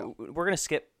revisit as we go. We're going to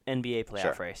skip NBA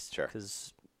playoff race. Sure.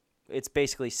 Because it's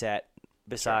basically set Sure.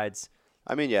 Besides –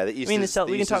 I mean, yeah, the East is a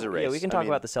race. Yeah, we can talk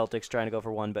about the Celtics trying to go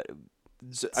for 1, but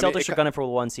Celtics are gunning for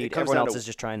 1 seed. Everyone else is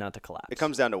just trying not to collapse. It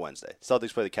comes down to Wednesday.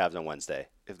 Celtics play the Cavs on Wednesday.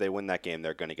 If they win that game,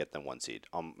 they're going to get them 1 seed.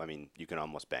 I mean, you can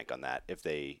almost bank on that. If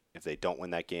they don't win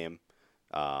that game,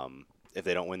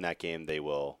 they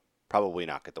will probably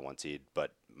not get the 1 seed,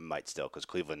 but might still because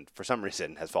Cleveland, for some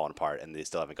reason, has fallen apart and they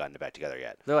still haven't gotten it back together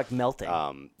yet. They're like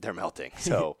melting. They're melting.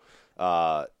 So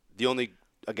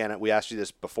again, we asked you this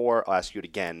before. I'll ask you it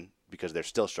again because they're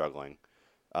still struggling.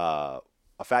 A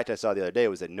fact I saw the other day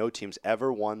was that no team's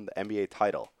ever won the NBA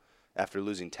title after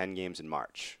losing 10 games in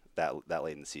March that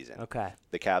late in the season. Okay.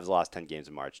 The Cavs lost 10 games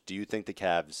in March. Do you think the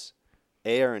Cavs,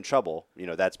 A, are in trouble?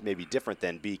 That's maybe different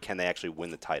than B, can they actually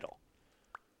win the title?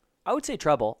 I would say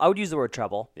trouble. I would use the word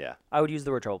trouble. Yeah. I would use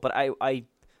the word trouble. But I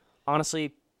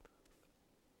honestly,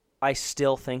 I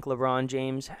still think LeBron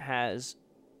James has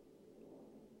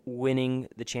winning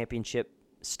the championship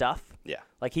stuff. Yeah.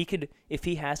 Like he could, if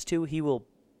he has to, he will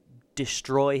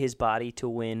destroy his body to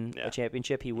win Yeah. a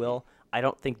championship. He will. I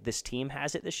don't think this team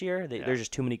has it this year. There's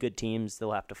just too many good teams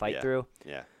they'll have to fight through.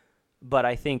 Yeah. But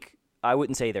I think I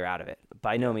wouldn't say they're out of it.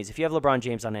 By no means. If you have LeBron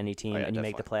James on any team yeah, and you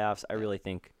make the definitely. playoffs, I really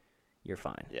think you're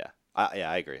fine. Yeah.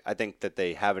 I agree. I think that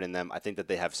they have it in them. I think that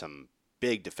they have some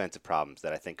big defensive problems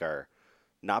that I think are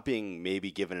not being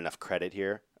maybe given enough credit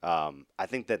here. I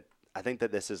think that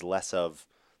this is less of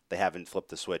they haven't flipped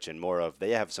the switch and more of they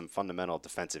have some fundamental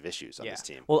defensive issues on this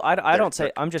team. Well, I don't say.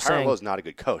 I'm just saying. Tyronn not a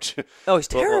good coach. Oh, he's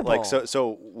Well, terrible. Like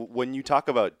so when you talk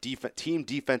about team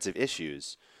defensive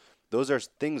issues, those are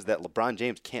things that LeBron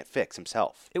James can't fix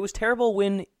himself. It was terrible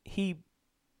when he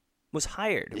was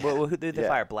hired. Yeah. Who did they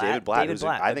fire? Blatt? David Blatt. David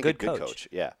Blatt. I think a good coach.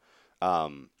 Yeah.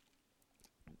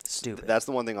 Stupid. That's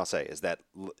the one thing I'll say is that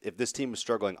if this team was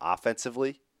struggling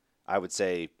offensively, I would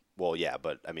say, well, yeah,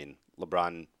 but I mean,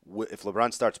 if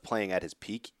LeBron starts playing at his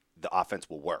peak, the offense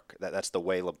will work. That's the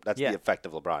way. That's the effect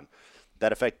of LeBron.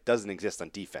 That effect doesn't exist on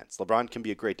defense. LeBron can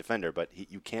be a great defender, but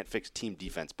you can't fix team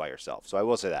defense by yourself. So I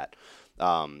will say that.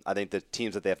 I think the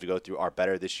teams that they have to go through are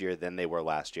better this year than they were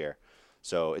last year.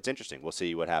 So it's interesting. We'll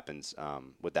see what happens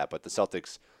with that. But the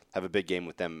Celtics have a big game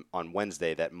with them on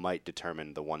Wednesday that might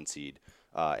determine the 1 seed.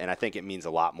 And I think it means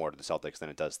a lot more to the Celtics than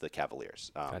it does to the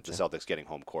Cavaliers. Gotcha. The Celtics getting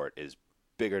home court is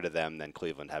bigger to them than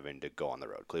Cleveland having to go on the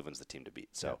road. Cleveland's the team to beat.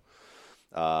 So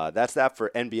that's that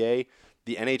for NBA.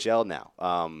 The NHL now,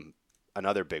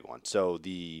 another big one. So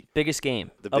the biggest game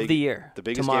of the year. The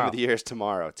biggest tomorrow. game of the year is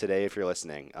tomorrow. Today, if you're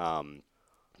listening,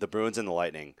 the Bruins and the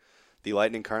Lightning. The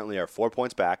Lightning currently are 4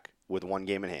 points back with 1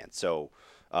 game in hand. So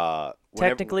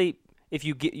technically, if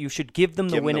you should give them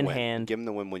the win in hand. Give them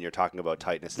the win when you're talking about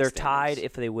tightness. They're and tied standings.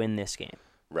 if they win this game.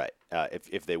 Right.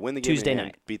 If they win the game Tuesday in hand,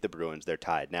 night. beat the Bruins, they're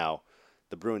tied. Now,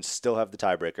 the Bruins still have the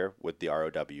tiebreaker with the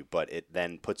ROW, but it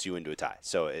then puts you into a tie.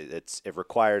 So it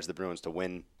requires the Bruins to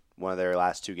win one of their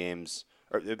last 2 games,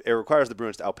 or it requires the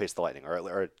Bruins to outpace the Lightning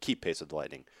or keep pace with the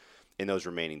Lightning in those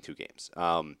remaining 2 games.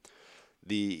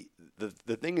 The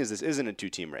thing is, this isn't a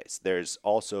 2-team race. There's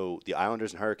also the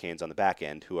Islanders and Hurricanes on the back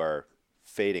end who are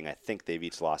fading. I think they've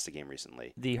each lost a game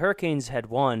recently. The Hurricanes had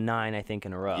won 9, I think,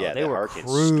 in a row. Yeah, they the were Hurricanes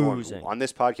cruising. stormed. On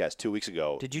this podcast 2 weeks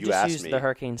ago, Did you asked just use me, the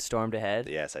Hurricanes stormed ahead?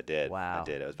 Yes, I did. Wow. I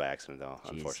did. It was by accident, though,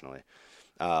 Jeez. unfortunately.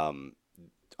 On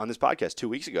this podcast 2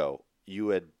 weeks ago,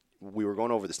 we were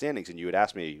going over the standings, and you had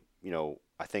asked me,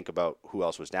 I think about who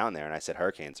else was down there, and I said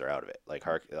Hurricanes are out of it. Like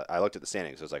I looked at the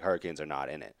standings, it was like Hurricanes are not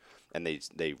in it, and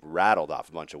they rattled off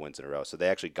a bunch of wins in a row, so they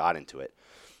actually got into it.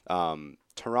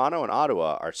 Toronto and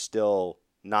Ottawa are still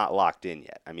not locked in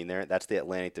yet. I mean, that's the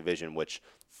Atlantic Division, which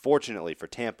fortunately for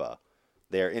Tampa,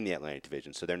 they're in the Atlantic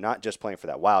Division, so they're not just playing for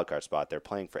that wild card spot; they're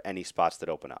playing for any spots that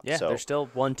open up. Yeah, so, there's still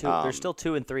 1, 2. There's still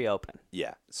 2 and 3 open,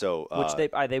 yeah. So which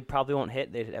they probably won't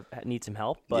hit. They need some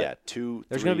help, but yeah, 2.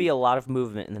 there's going to be a lot of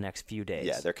movement in the next few days.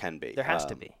 Yeah, there can be. There has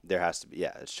to be. There has to be.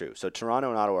 Yeah, it's true. So Toronto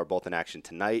and Ottawa are both in action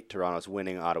tonight. Toronto's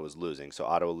winning, Ottawa's losing. So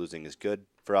Ottawa losing is good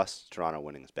for us. Toronto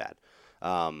winning is bad.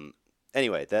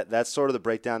 Anyway, that's sort of the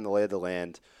breakdown, the lay of the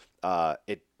land.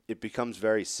 It becomes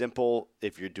very simple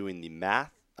if you're doing the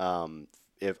math.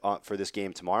 For this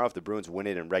game tomorrow, if the Bruins win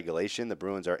it in regulation, the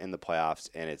Bruins are in the playoffs,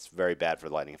 and it's very bad for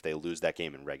the Lightning if they lose that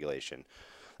game in regulation.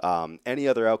 Any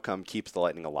other outcome keeps the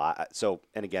Lightning alive. So,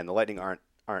 and again, the Lightning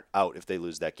aren't out if they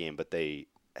lose that game, but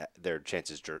their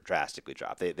chances drastically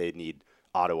drop. They need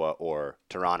Ottawa or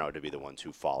Toronto to be the ones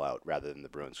who fall out rather than the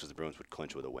Bruins, because the Bruins would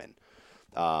clinch with a win.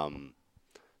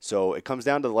 So it comes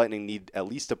down to the Lightning need at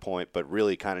least a point, but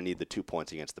really kind of need the 2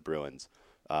 points against the Bruins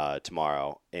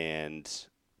tomorrow, and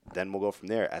then we'll go from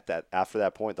there. After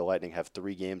that point, the Lightning have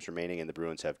 3 games remaining, and the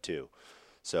Bruins have 2.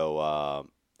 So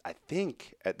I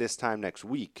think at this time next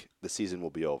week, the season will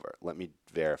be over. Let me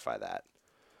verify that.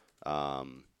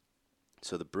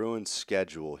 So the Bruins'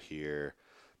 schedule here,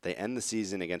 they end the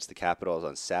season against the Capitals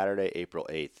on Saturday, April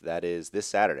 8th. That is this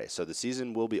Saturday. So the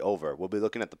season will be over. We'll be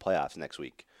looking at the playoffs next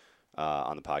week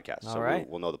on the podcast. All so right.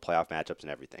 we'll know the playoff matchups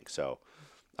and everything. So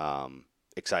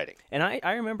exciting. And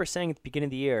I remember saying at the beginning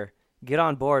of the year, get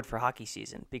on board for hockey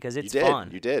season because it's You did.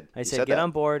 fun. You did. I You said said get that. on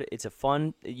board. It's a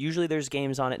fun. Usually there's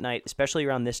games on at night, especially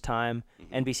around this time.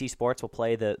 Mm-hmm. NBC Sports will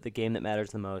play the game that matters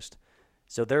the most.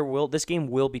 So this game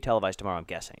will be televised tomorrow. I'm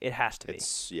guessing it has to be.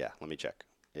 Let me check.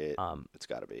 It's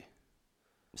got to be.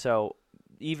 So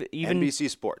even NBC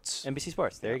Sports. NBC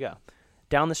Sports. There you go.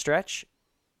 Down the stretch,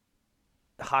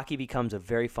 hockey becomes a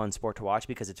very fun sport to watch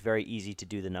because it's very easy to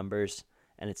do the numbers,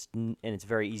 and it's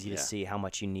very easy to see how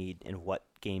much you need and what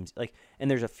games like.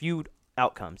 And there's a few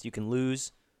outcomes. You can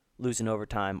lose in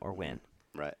overtime, or win.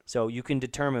 Right. So you can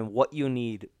determine what you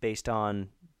need based on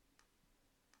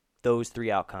those three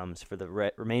outcomes for the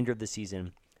remainder of the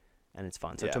season, and it's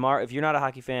fun. So tomorrow, if you're not a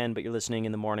hockey fan but you're listening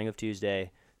in the morning of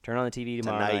Tuesday, turn on the TV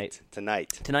tomorrow night.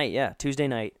 Tonight, yeah, Tuesday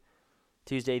night,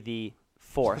 Tuesday the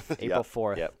 4th, April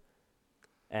 4th,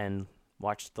 and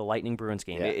watch the Lightning Bruins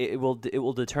game. Yeah. It will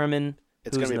determine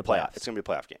It's who's going in to the be playoffs. It's going to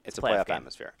be a playoff game. It's a Playoff playoff game.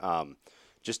 atmosphere.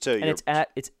 Just to And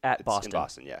it's at Boston. in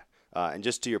Boston, yeah. And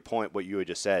just to your point, what you had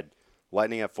just said,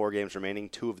 Lightning have 4 games remaining.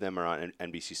 2 of them are on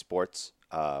NBC Sports,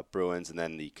 Bruins, and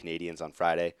then the Canadiens on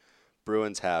Friday.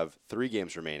 Bruins have 3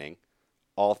 games remaining.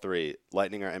 All 3.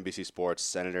 Lightning are NBC Sports,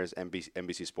 Senators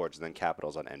NBC Sports, and then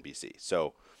Capitals on NBC.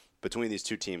 So between these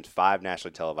 2 teams, 5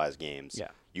 nationally televised games. Yeah.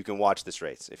 You can watch this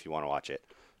race if you want to watch it.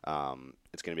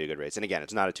 It's going to be a good race. And again,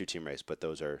 it's not a 2-team race, but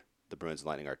those are the Bruins and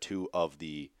Lightning are 2 of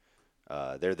the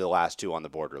they're the last 2 on the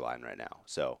borderline right now.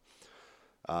 So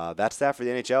that's that for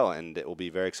the NHL, and it will be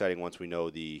very exciting once we know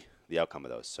the outcome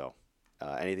of those. So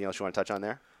anything else you want to touch on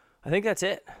there? I think that's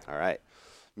it. All right.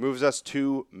 Moves us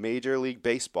to Major League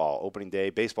Baseball. Opening day.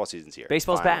 Baseball season's here.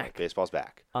 Baseball's Finally. back. Baseball's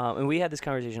back. And we had this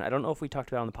conversation. I don't know if we talked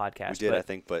about it on the podcast. We did, but I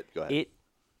think, but go ahead.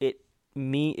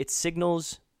 It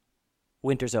signals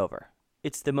winter's over.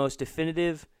 It's the most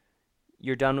definitive.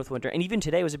 You're done with winter, and even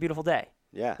today was a beautiful day.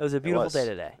 Yeah, It was a beautiful day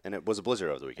today. And it was a blizzard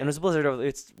over the And weekend. it was a blizzard.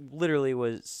 It's literally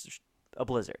was a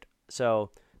blizzard.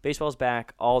 So baseball's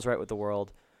back. All's right with the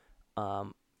world.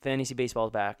 Fantasy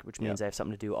baseball's back, which means I have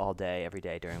something to do all day, every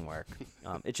day during work.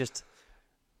 It's just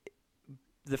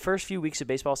the first few weeks of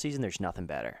baseball season. There's nothing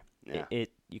better. Yeah.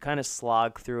 You kind of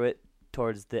slog through it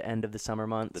towards the end of the summer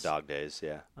months. The dog days,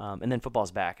 yeah. And then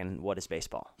football's back, and what is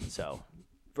baseball? So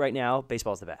right now,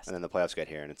 baseball's the best. And then the playoffs get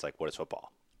here, and it's like, what is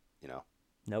football? You know?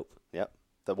 Nope. Yep.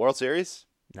 The World Series?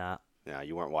 Nah. No,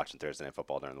 you weren't watching Thursday Night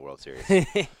Football during the World Series.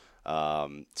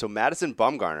 So Madison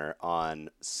Bumgarner on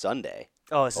Sunday.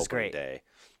 Oh, this is opening great. Day.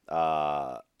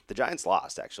 The Giants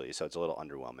lost, actually, so it's a little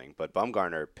underwhelming. But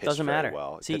Bumgarner pitched Doesn't very matter.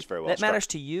 well. See, pitched very well. that matters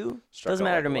to you. struck Doesn't out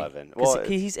matter to like me. 11. Because Well,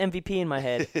 he's MVP in my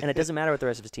head, and it doesn't matter what the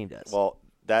rest of his team does. Well,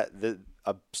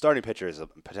 a starting pitcher is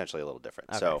potentially a little different.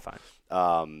 Okay, so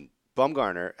fine.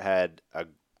 Bumgarner had a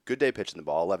good day pitching the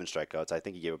ball, 11 strikeouts. I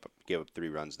think he gave up 3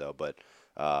 runs though, but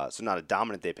so not a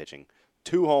dominant day pitching.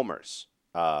 2 homers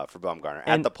for Bumgarner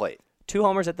at the plate. 2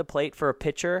 homers at the plate for a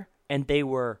pitcher, and they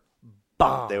were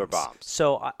bombs. They were bombs.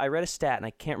 So I read a stat, and I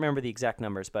can't remember the exact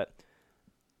numbers, but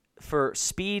for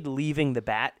speed, leaving the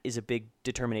bat is a big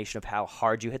determination of how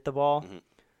hard you hit the ball. Mm-hmm.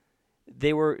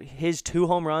 They were his 2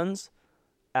 home runs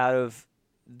out of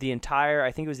the entire,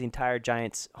 I think it was the entire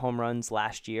Giants home runs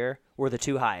last year, were the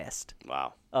 2 highest.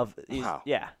 Wow. Yeah.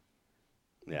 Yeah.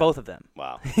 Both of them.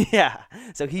 Wow. Yeah.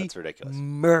 So he That's ridiculous.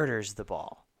 murders the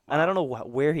ball. And I don't know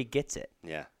where he gets it.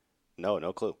 Yeah. No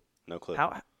clue. No clue.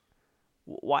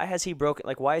 Why has he broken?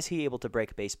 Like, why is he able to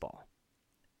break baseball?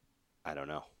 I don't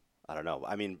know.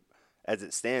 I mean, as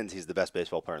it stands, he's the best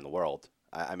baseball player in the world.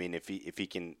 I mean, if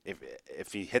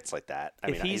he hits like that,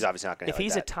 I mean, he's obviously not going to. If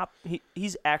he's like that.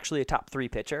 he's actually a top 3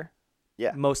 pitcher.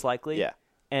 Yeah. Most likely. Yeah.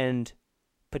 And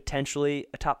potentially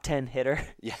a top 10 hitter.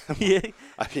 Yeah. Yeah.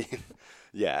 I mean,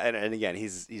 yeah, and again,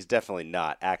 he's definitely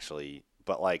not actually,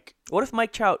 but like What if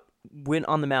Mike Trout went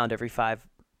on the mound every 5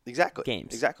 exactly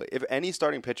games? Exactly. If any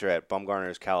starting pitcher at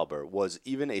Bumgarner's caliber was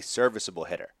even a serviceable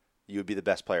hitter, you would be the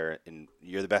best player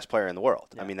you're the best player in the world.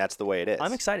 Yeah. I mean, that's the way it is.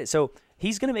 I'm excited. So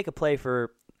he's going to make a play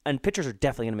and pitchers are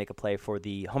definitely going to make a play for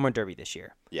the home run derby this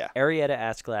year. Yeah. Arrieta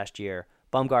asked last year.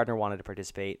 Bumgarner wanted to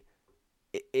participate.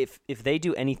 If they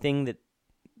do anything that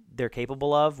they're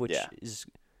capable of, which is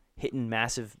hitting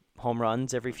massive home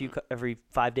runs every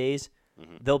 5 days,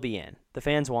 they'll be in. The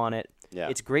fans want it. Yeah.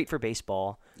 It's great for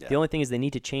baseball. Yeah. The only thing is they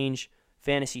need to change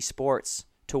fantasy sports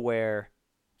to where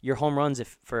your home runs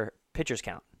for pitchers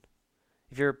count.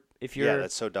 If you're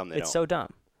that's so dumb. It's so dumb.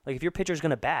 Like if your pitcher's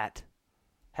gonna bat,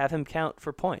 have him count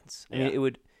for points. I mean, it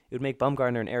would make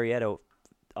Bumgarner and Arrieta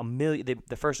a million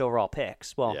the first overall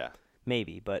picks. Well,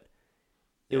 maybe, but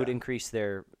it would increase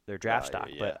their draft stock.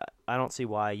 Yeah. But I don't see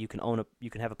why you can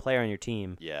have a player on your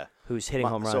team who's hitting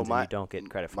home runs and you don't get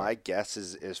credit for my it. guess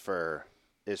is for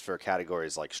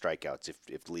categories like strikeouts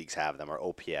if leagues have them, or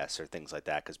OPS or things like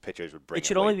that, because pitchers would bring It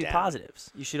should way only be down.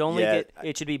 positives. You should only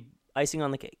it should be icing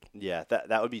on the cake. Yeah,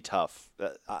 that would be tough.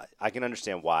 I can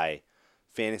understand why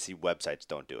fantasy websites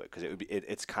don't do it, because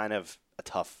it's kind of a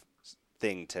tough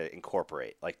thing to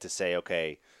incorporate. Like to say,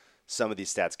 okay, some of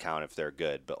these stats count if they're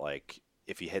good, but like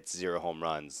if he hits 0 home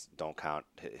runs, don't count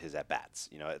his at bats.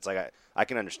 It's like I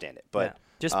can understand it, but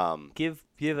just give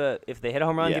if they hit a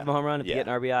home run, give them a home run. If they get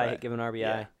an RBI, right. give them an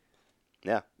RBI.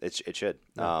 Yeah, it should.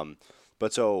 Yeah.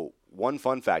 But so one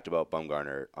fun fact about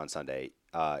Bumgarner on Sunday,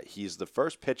 he's the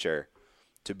first pitcher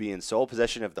to be in sole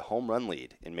possession of the home run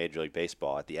lead in Major League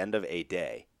Baseball at the end of a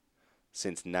day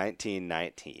since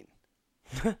 1919.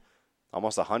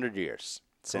 Almost 100 years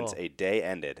since a day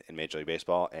ended in Major League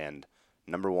Baseball, and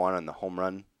number 1 on the home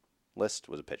run list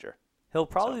was a pitcher. He'll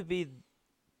probably be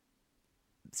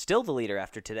still the leader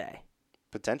after today.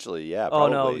 Potentially, yeah. Oh,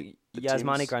 probably. no.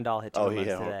 Yasmani Grandal hit 2 home runs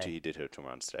today. He did hit 2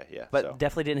 runs today, yeah. But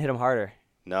definitely didn't hit him harder.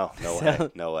 No way.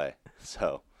 No way.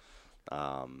 So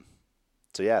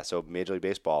Major League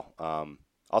Baseball.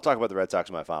 I'll talk about the Red Sox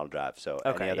in my final drive. So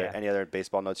any other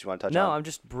baseball notes you want to touch on? No, I'm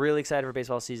just really excited for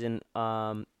baseball season.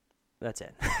 That's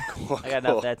it. Cool, I got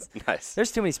enough. That's nice.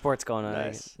 There's too many sports going on.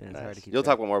 Nice. It's hard to keep You'll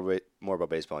track. talk more about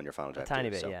baseball in your final drive. A tiny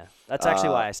too, bit, so. yeah. That's actually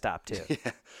why I stopped too.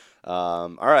 Yeah.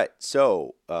 All right.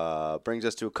 So brings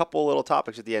us to a couple little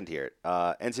topics at the end here.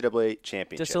 NCAA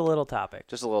championship. Just a little topic.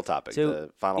 So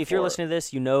the Final Four. You're listening to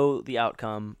this, you know the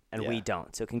outcome, and we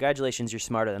don't. So congratulations, you're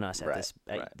smarter than us at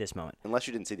this moment. Unless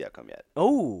you didn't see the outcome yet.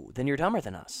 Oh, then you're dumber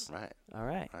than us. Right. All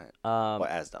right. Well,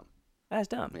 as dumb. As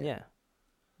dumb. Yeah.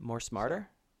 More smarter.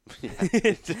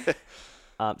 Yeah.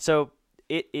 So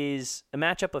it is a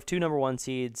matchup of 2 number 1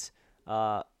 seeds.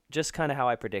 Just kind of how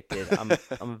I predicted. I'm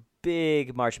a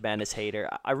big March Madness hater.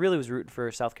 I really was rooting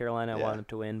for South Carolina. I wanted them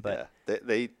to win, but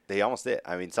they almost did.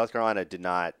 I mean, South Carolina did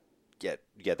not get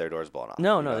their doors blown off.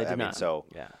 No, they did not. Mean, so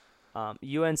yeah.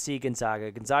 UNC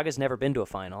Gonzaga. Gonzaga's never been to a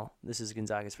final. This is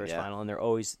Gonzaga's first final, and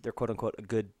they're quote unquote a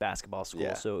good basketball school.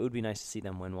 Yeah. So it would be nice to see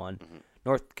them win one. Mm-hmm.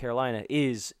 North Carolina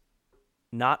is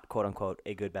not quote unquote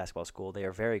a good basketball school. They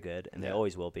are very good, and they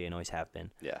always will be and always have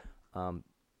been. Yeah.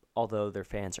 Although their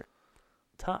fans are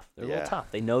tough. They're a little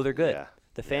tough. They know they're good. Yeah.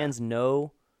 The fans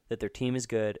know that their team is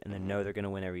good, and they know they're going to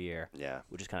win every year. Yeah.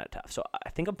 Which is kind of tough. So I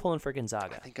think I'm pulling for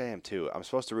Gonzaga. I think I am too. I'm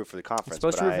supposed to root for the conference. I'm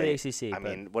supposed to root for the ACC. I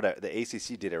mean, the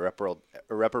ACC did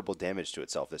irreparable damage to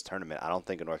itself this tournament. I don't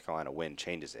think a North Carolina win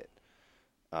changes it.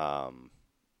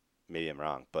 Maybe I'm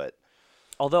wrong, but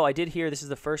although I did hear this is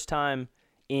the first time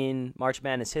in March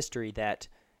Madness history that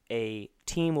a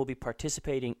team will be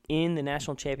participating in the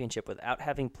national championship without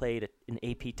having played an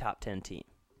AP top 10 team.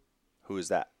 Who is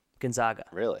that? Gonzaga.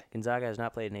 Really? Gonzaga has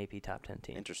not played an AP top 10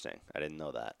 team. Interesting. I didn't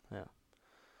know that.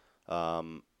 Yeah.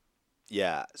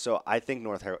 Yeah. So I think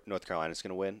North Carolina is going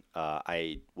to win.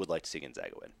 I would like to see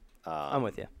Gonzaga win. I'm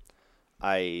with you.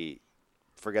 I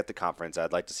forget the conference.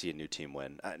 I'd like to see a new team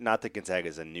win. Not that Gonzaga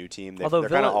is a new team. Although they're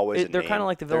kind of always they're kind of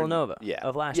like the Villanova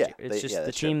of last year. It's just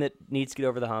the team that needs to get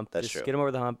over the hump. That's just true. Get them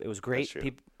over the hump. It was great.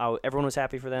 Everyone was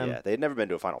happy for them. Yeah, they had never been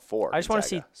to a Final Four. I just want to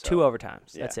see 2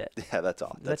 overtimes. That's it. Yeah, that's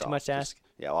all. Is that too much to ask?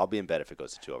 Yeah, well, I'll be in bed if it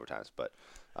goes to 2 overtimes. But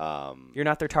you're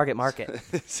not their target market.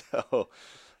 So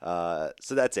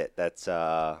that's it. That's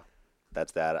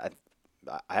that.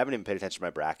 I haven't even paid attention to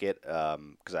my bracket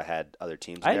because I had other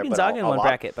teams. I had Gonzaga in one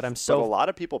bracket, but But a lot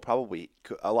of people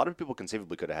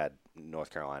conceivably could have had North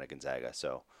Carolina, Gonzaga.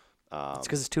 So it's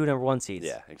because it's 2 number 1 seeds.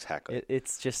 Yeah, exactly.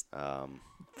 It's just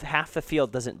half the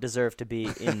field doesn't deserve to be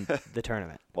in the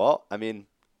tournament. Well, I mean,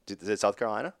 is it South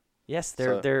Carolina? Yes,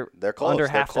 they're close. Under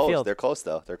half the field. They're close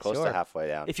though. They're close to halfway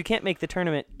down. If you can't make the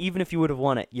tournament, even if you would have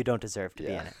won it, you don't deserve to be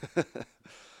in it.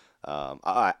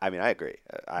 I mean, I agree.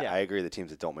 I agree. The teams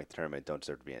that don't make the tournament don't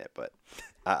deserve to be in it. But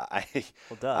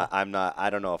I'm not. I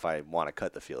don't know if I want to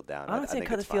cut the field down. I'm not saying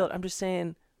cut the field. I'm just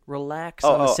saying relax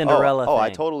on the Cinderella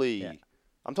thing.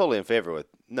 I'm totally in favor with.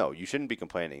 No, you shouldn't be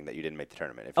complaining that you didn't make the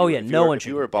tournament. If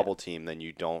you were a bubble team, then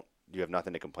you have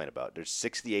nothing to complain about. There's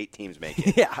 68 teams make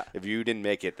it. Yeah. If you didn't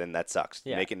make it, then that sucks.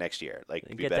 Yeah. Make it next year. Like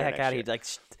get the heck out of here. Like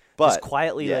but, just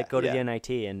quietly go to the NIT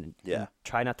and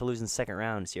try not to lose in the second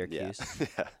round, Syracuse.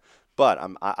 Yeah. But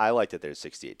I like that there's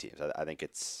 68 teams. I think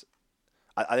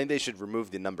I think they should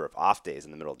remove the number of off days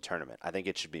in the middle of the tournament. I think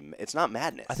it should be. It's not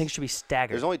madness. I think it should be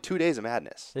staggered. There's only 2 days of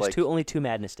madness. There's only 2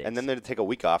 madness days. And then they take a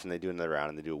week off and they do another round,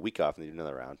 and they do a week off and they do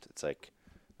another round. It's like,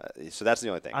 so that's the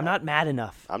only thing. I'm not mad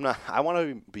enough. I'm not. I want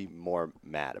to be more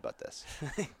mad about this.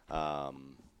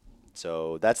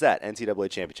 So that's that NCAA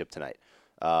championship tonight.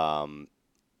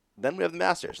 Then we have the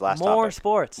Masters. More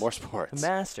sports. The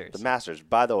Masters. The Masters,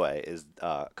 by the way, is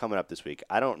coming up this week.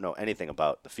 I don't know anything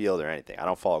about the field or anything. I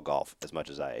don't follow golf as much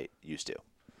as I used to.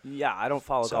 Yeah, I don't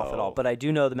follow golf at all, but I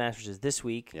do know the Masters is this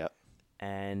week. Yep.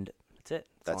 And that's it.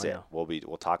 That's it.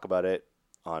 We'll talk about it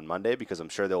on Monday because I'm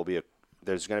sure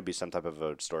there's going to be some type of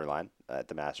a storyline at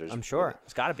the Masters. I'm sure.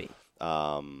 It's got to be.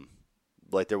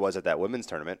 like there was at that women's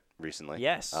tournament recently.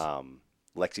 Yes.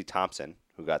 Lexi Thompson,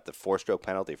 who got the 4-stroke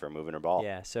penalty for moving her ball.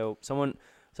 Yeah. So someone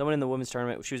in the women's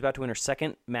tournament, she was about to win her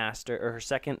second master or her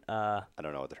second. I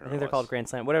don't know what the I tournament think they're was. called Grand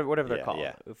Slam, whatever they're Yeah, call.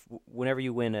 yeah. Whenever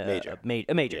you win a Major.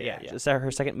 a major, Yeah, yeah. yeah. So it's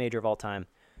her second major of all time.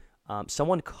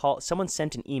 Someone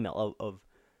sent an email of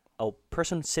a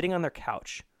person sitting on their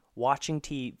couch watching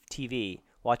TV,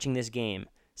 watching this game,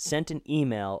 sent an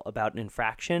email about an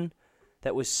infraction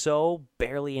that was so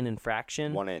barely an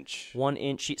infraction. 1 inch. 1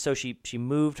 inch. So she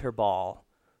moved her ball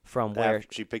from where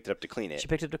She picked it up to clean it. she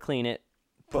picked it up to clean it.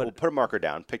 Put a marker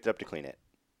down, picked it up to clean it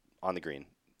on the green,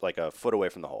 like a foot away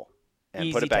from the hole.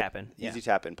 And put Easy it back, tap in, yeah. Easy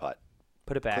tap in putt.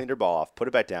 Put it back. Cleaned her ball off, put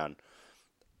it back down,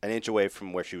 an inch away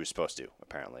from where she was supposed to,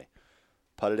 apparently.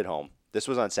 Putted it home. This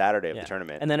was on Saturday of Yeah. the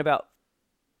tournament. And then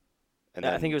And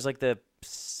I think it was like the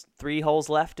 3 holes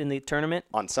left in the tournament.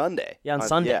 on Sunday. Yeah, on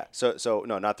Sunday. Yeah. So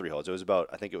no, not 3 holes. It was about,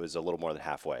 I think it was a little more than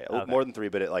halfway. Okay. More than 3,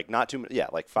 but it, like not too many. Yeah,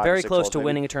 like 5 or Very 6 close holes to maybe.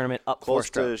 winning a tournament, up 4 Close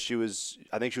strokes. to,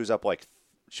 I think she was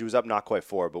up not quite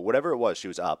 4, but whatever it was, she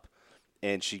was up.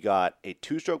 And she got a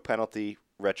 2-stroke penalty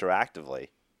retroactively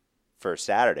for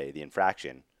Saturday, the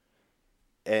infraction.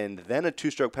 And then a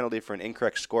 2-stroke penalty for an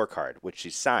incorrect scorecard, which she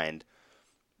signed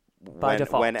By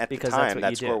default, when at the because that's time what that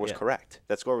you score do, was yeah. correct.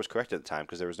 That score was correct at the time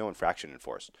because there was no infraction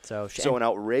enforced. So an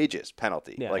outrageous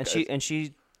penalty. Yeah, Like, and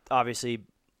she obviously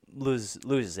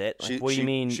loses it. Like, what do you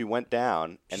mean? She went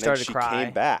down and then started to she cry.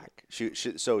 came back.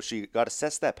 So she got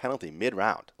assessed that penalty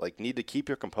mid-round. Like, need to keep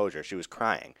your composure. She was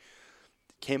crying.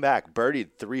 Came back,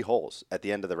 birdied 3 holes at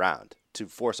the end of the round to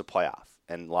force a playoff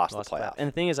and lost the playoff. And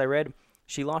the thing is, I read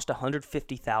she lost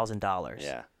 $150,000.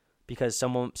 Yeah. Because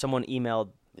someone emailed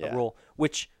Yeah. a rule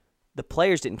which the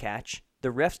players didn't catch, the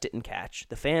refs didn't catch,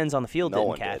 the fans on the field No didn't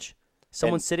one did. catch.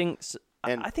 Someone And- sitting.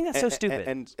 I think that's so stupid.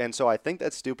 And so I think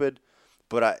that's stupid,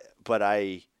 but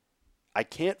I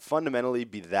can't fundamentally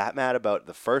be that mad about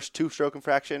the first 2-stroke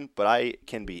infraction, but I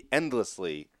can be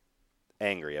endlessly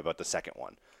angry about the second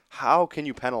one. How can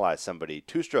you penalize somebody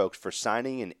 2 strokes for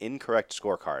signing an incorrect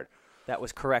scorecard? That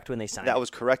was correct when they signed That it. was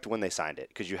correct when they signed it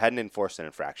because you hadn't enforced an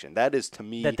infraction. That is, to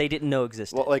me, That they didn't know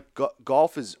existed. well, like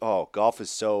golf is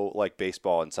so like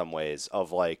baseball in some ways,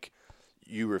 of like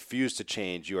you refuse to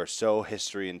change. You are so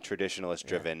history and traditionalist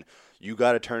driven. You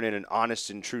got to turn in an honest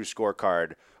and true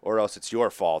scorecard, or else it's your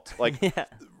fault. Like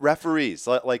referees,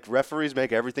 like referees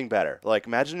make everything better. Like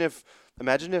imagine if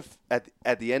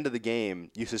at the end of the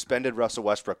game you suspended Russell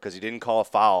Westbrook because he didn't call a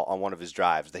foul on one of his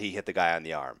drives that he hit the guy on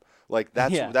the arm. Like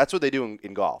that's what they do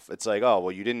in golf. It's like, oh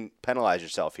well, you didn't penalize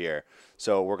yourself here,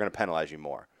 so we're going to penalize you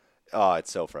more. Oh,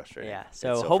 it's so frustrating. Yeah. It's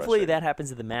So hopefully frustrating. that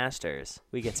happens at the Masters.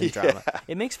 We get some drama.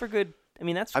 It makes for good. I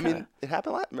mean, that's. I mean, it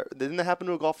happened. Didn't it happen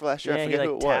to a golfer last year? yeah, I he forget like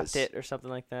who it tapped was. it or something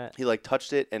like that. He like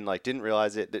touched it and like didn't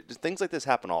realize it. Things like this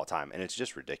happen all the time, and it's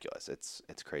just ridiculous. It's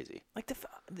crazy. Like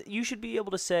you should be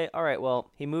able to say, all right, well,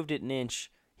 he moved it an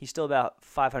inch. He's still about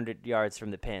 500 yards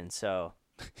from the pin, so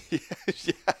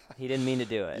yeah. he didn't mean to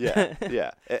do it.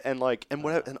 Yeah.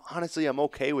 And honestly, I'm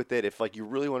okay with it. If like you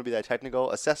really want to be that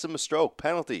technical, assess him a stroke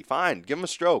penalty. Fine, give him a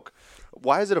stroke.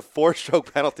 Why is it a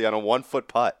 4-stroke penalty on a 1-foot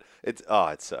putt?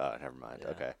 Never mind. Yeah,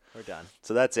 Okay, we're done.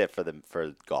 So that's it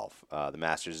for golf. The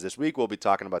Masters this week. We'll be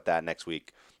talking about that next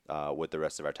week with the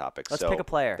rest of our topics. Let's pick a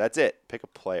player. That's it. Pick a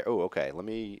player. Oh, okay.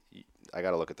 I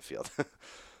got to look at the field.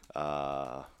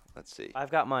 Let's see. I've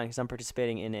got mine because I'm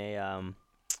participating in a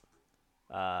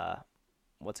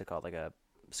what's it called? Like a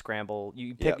scramble.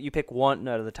 You pick one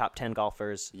out of the top 10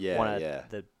 golfers. Yeah, one of yeah.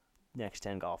 the next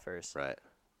 10 golfers. Right.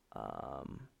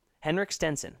 Henrik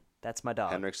Stenson. That's my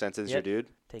dog. Henrik Stenson's Yep. your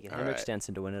dude? Taking All Henrik right.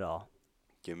 Stenson to win it all.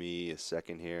 Give me a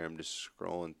second here. I'm just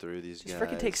scrolling through these Just guys.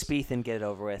 freaking take Spieth and get it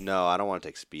over with. No, I don't want to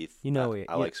take Spieth. You know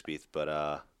I like Spieth,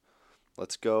 but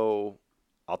let's go.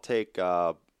 I'll take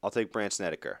Brandt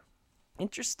Snedeker.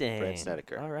 Interesting. Brandt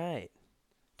Snedeker. All right.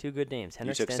 2 good names.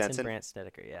 Henrik took Stenson, Stenson? Brandt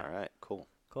Snedeker. Yeah. All right, cool.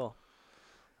 Cool.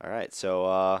 All right,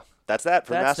 so that's that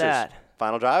for That's Masters. that.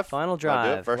 Final drive. Final Wanna do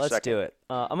it drive. first, Let's second? do it.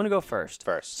 I'm going to go first.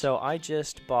 First. So I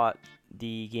just bought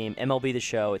the game MLB The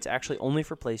Show. It's actually only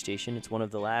for PlayStation. It's one of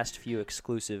the last few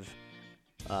exclusive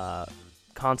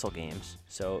console games.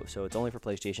 So it's only for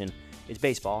PlayStation. It's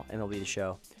baseball, MLB The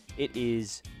Show. It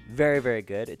is very, very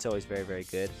good. It's always very, very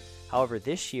good. However,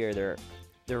 this year they're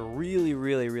really,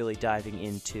 really, really diving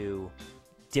into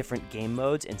different game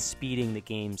modes and speeding the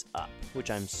games up, which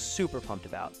I'm super pumped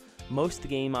about. Most of the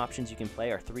game options you can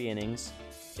play are 3 innings.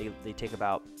 They take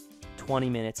about 20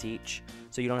 minutes each,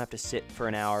 so you don't have to sit for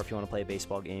an hour if you want to play a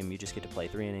baseball game. You just get to play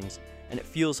 3 innings, and it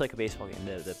feels like a baseball game.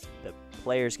 The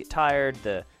players get tired.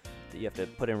 You have to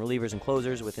put in relievers and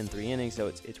closers within 3 innings, so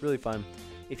it's really fun.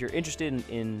 If you're interested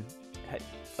in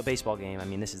a baseball game. I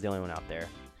mean, this is the only one out there.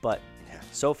 But Yeah.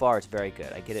 so far, it's very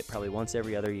good. I get it probably once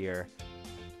every other year.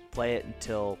 Play it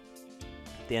until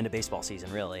the end of baseball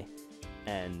season, really,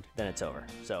 and then it's over.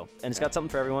 So, and it's got something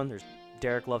for everyone.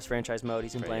 Derek loves franchise mode.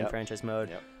 He's been playing franchise mode.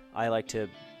 Yep. I like to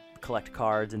collect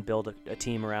cards and build a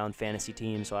team around fantasy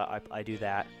teams, so I do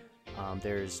that.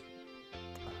 There's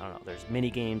mini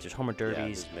games, there's homer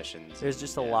derbies, there's missions. there's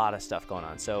just a lot of stuff going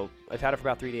on. So I've had it for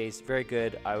about 3 days. Very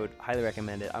good. I would highly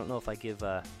recommend it. I don't know if I give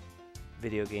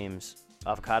video games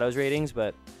avocados ratings,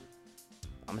 but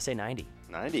I'm gonna say 90.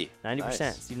 90%. 90%.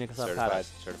 Nice. Steve Nichols Certified.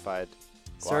 avocados. Certified.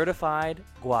 Guac. Certified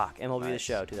guac. MLB The Nice.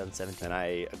 Show 2017. And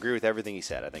I agree with everything he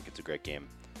said. I think it's a great game.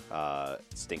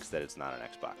 It stinks that it's not on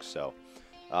Xbox. So,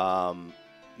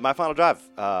 my final drive.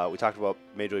 We talked about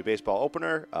Major League Baseball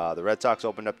opener. The Red Sox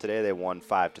opened up today. They won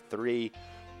 5-3.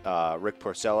 Rick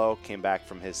Porcello came back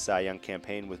from his Cy Young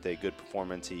campaign with a good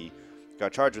performance. He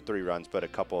got charged with 3 runs, but a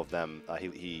couple of them, a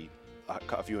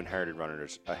few inherited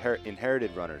runners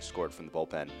scored from the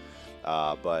bullpen.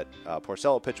 But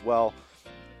Porcello pitched well.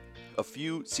 A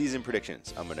few season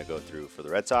predictions I'm going to go through for the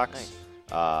Red Sox.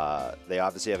 Nice. They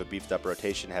obviously have a beefed up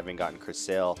rotation, having gotten Chris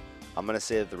Sale. I'm going to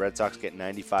say that the Red Sox get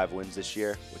 95 wins this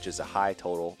year, which is a high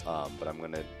total, but I'm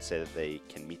going to say that they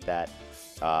can meet that.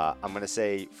 I'm going to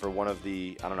say for one of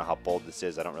the, I don't know how bold this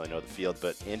is, I don't really know the field,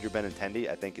 but Andrew Benintendi,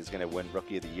 I think, is going to win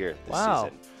Rookie of the Year this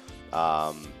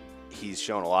season. He's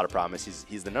shown a lot of promise.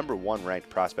 He's the number 1 ranked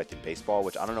prospect in baseball,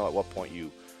 which I don't know at what point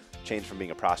you change from being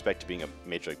a prospect to being a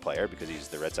major league player, because he's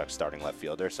the Red Sox starting left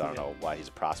fielder, so I don't know why he's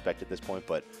a prospect at this point,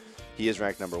 but he is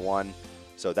ranked number 1.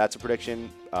 So that's a prediction.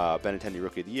 Benintendi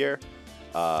Rookie of the Year.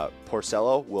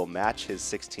 Porcello will match his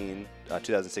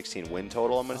 2016 win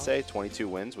total, I'm going to say. 22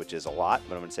 wins, which is a lot,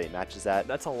 but I'm going to say he matches that.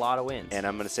 That's a lot of wins. And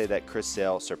I'm going to say that Chris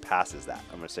Sale surpasses that.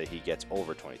 I'm going to say he gets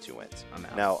over 22 wins. I'm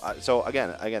out. Now, so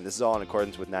again, this is all in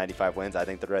accordance with 95 wins. I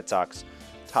think the Red Sox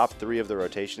top 3 of the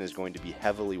rotation is going to be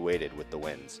heavily weighted with the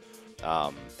wins.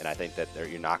 And I think that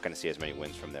you're not going to see as many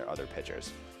wins from their other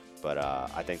pitchers. But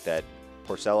I think that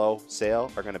Porcello,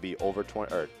 Sale are going to be over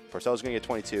 20, or Porcello's going to get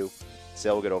 22.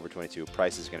 Sale will get over 22.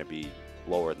 Price is going to be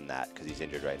lower than that because he's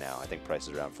injured right now. I think Price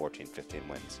is around 14, 15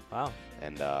 wins. Wow.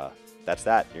 And that's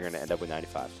that. You're going to end up with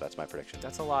 95. So that's my prediction.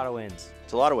 That's a lot of wins.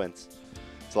 It's a lot of wins.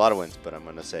 It's a lot of wins, but I'm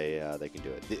going to say they can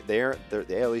do it.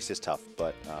 The AL East is tough,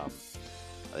 but I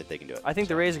think they can do it. I think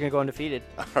the Rays are going to go undefeated.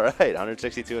 All right,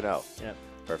 162-0. Yep.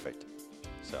 Perfect.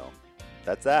 So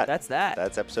that's that. That's that.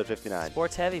 That's episode 59.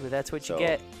 Sports heavy, but that's what So, you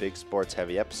get. big sports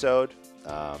heavy episode.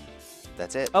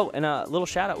 That's it. Oh, and a little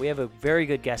shout out. We have a very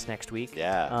good guest next week.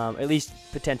 Yeah. At least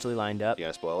potentially lined up. You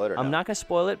gonna spoil it or I'm no? not going to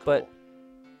spoil it, but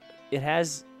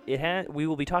we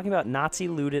will be talking about Nazi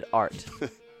looted art.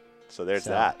 So there's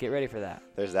So that. Get ready for that.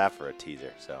 There's that for a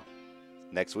teaser. So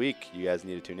next week, you guys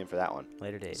need to tune in for that one.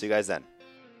 Later days. See you guys then.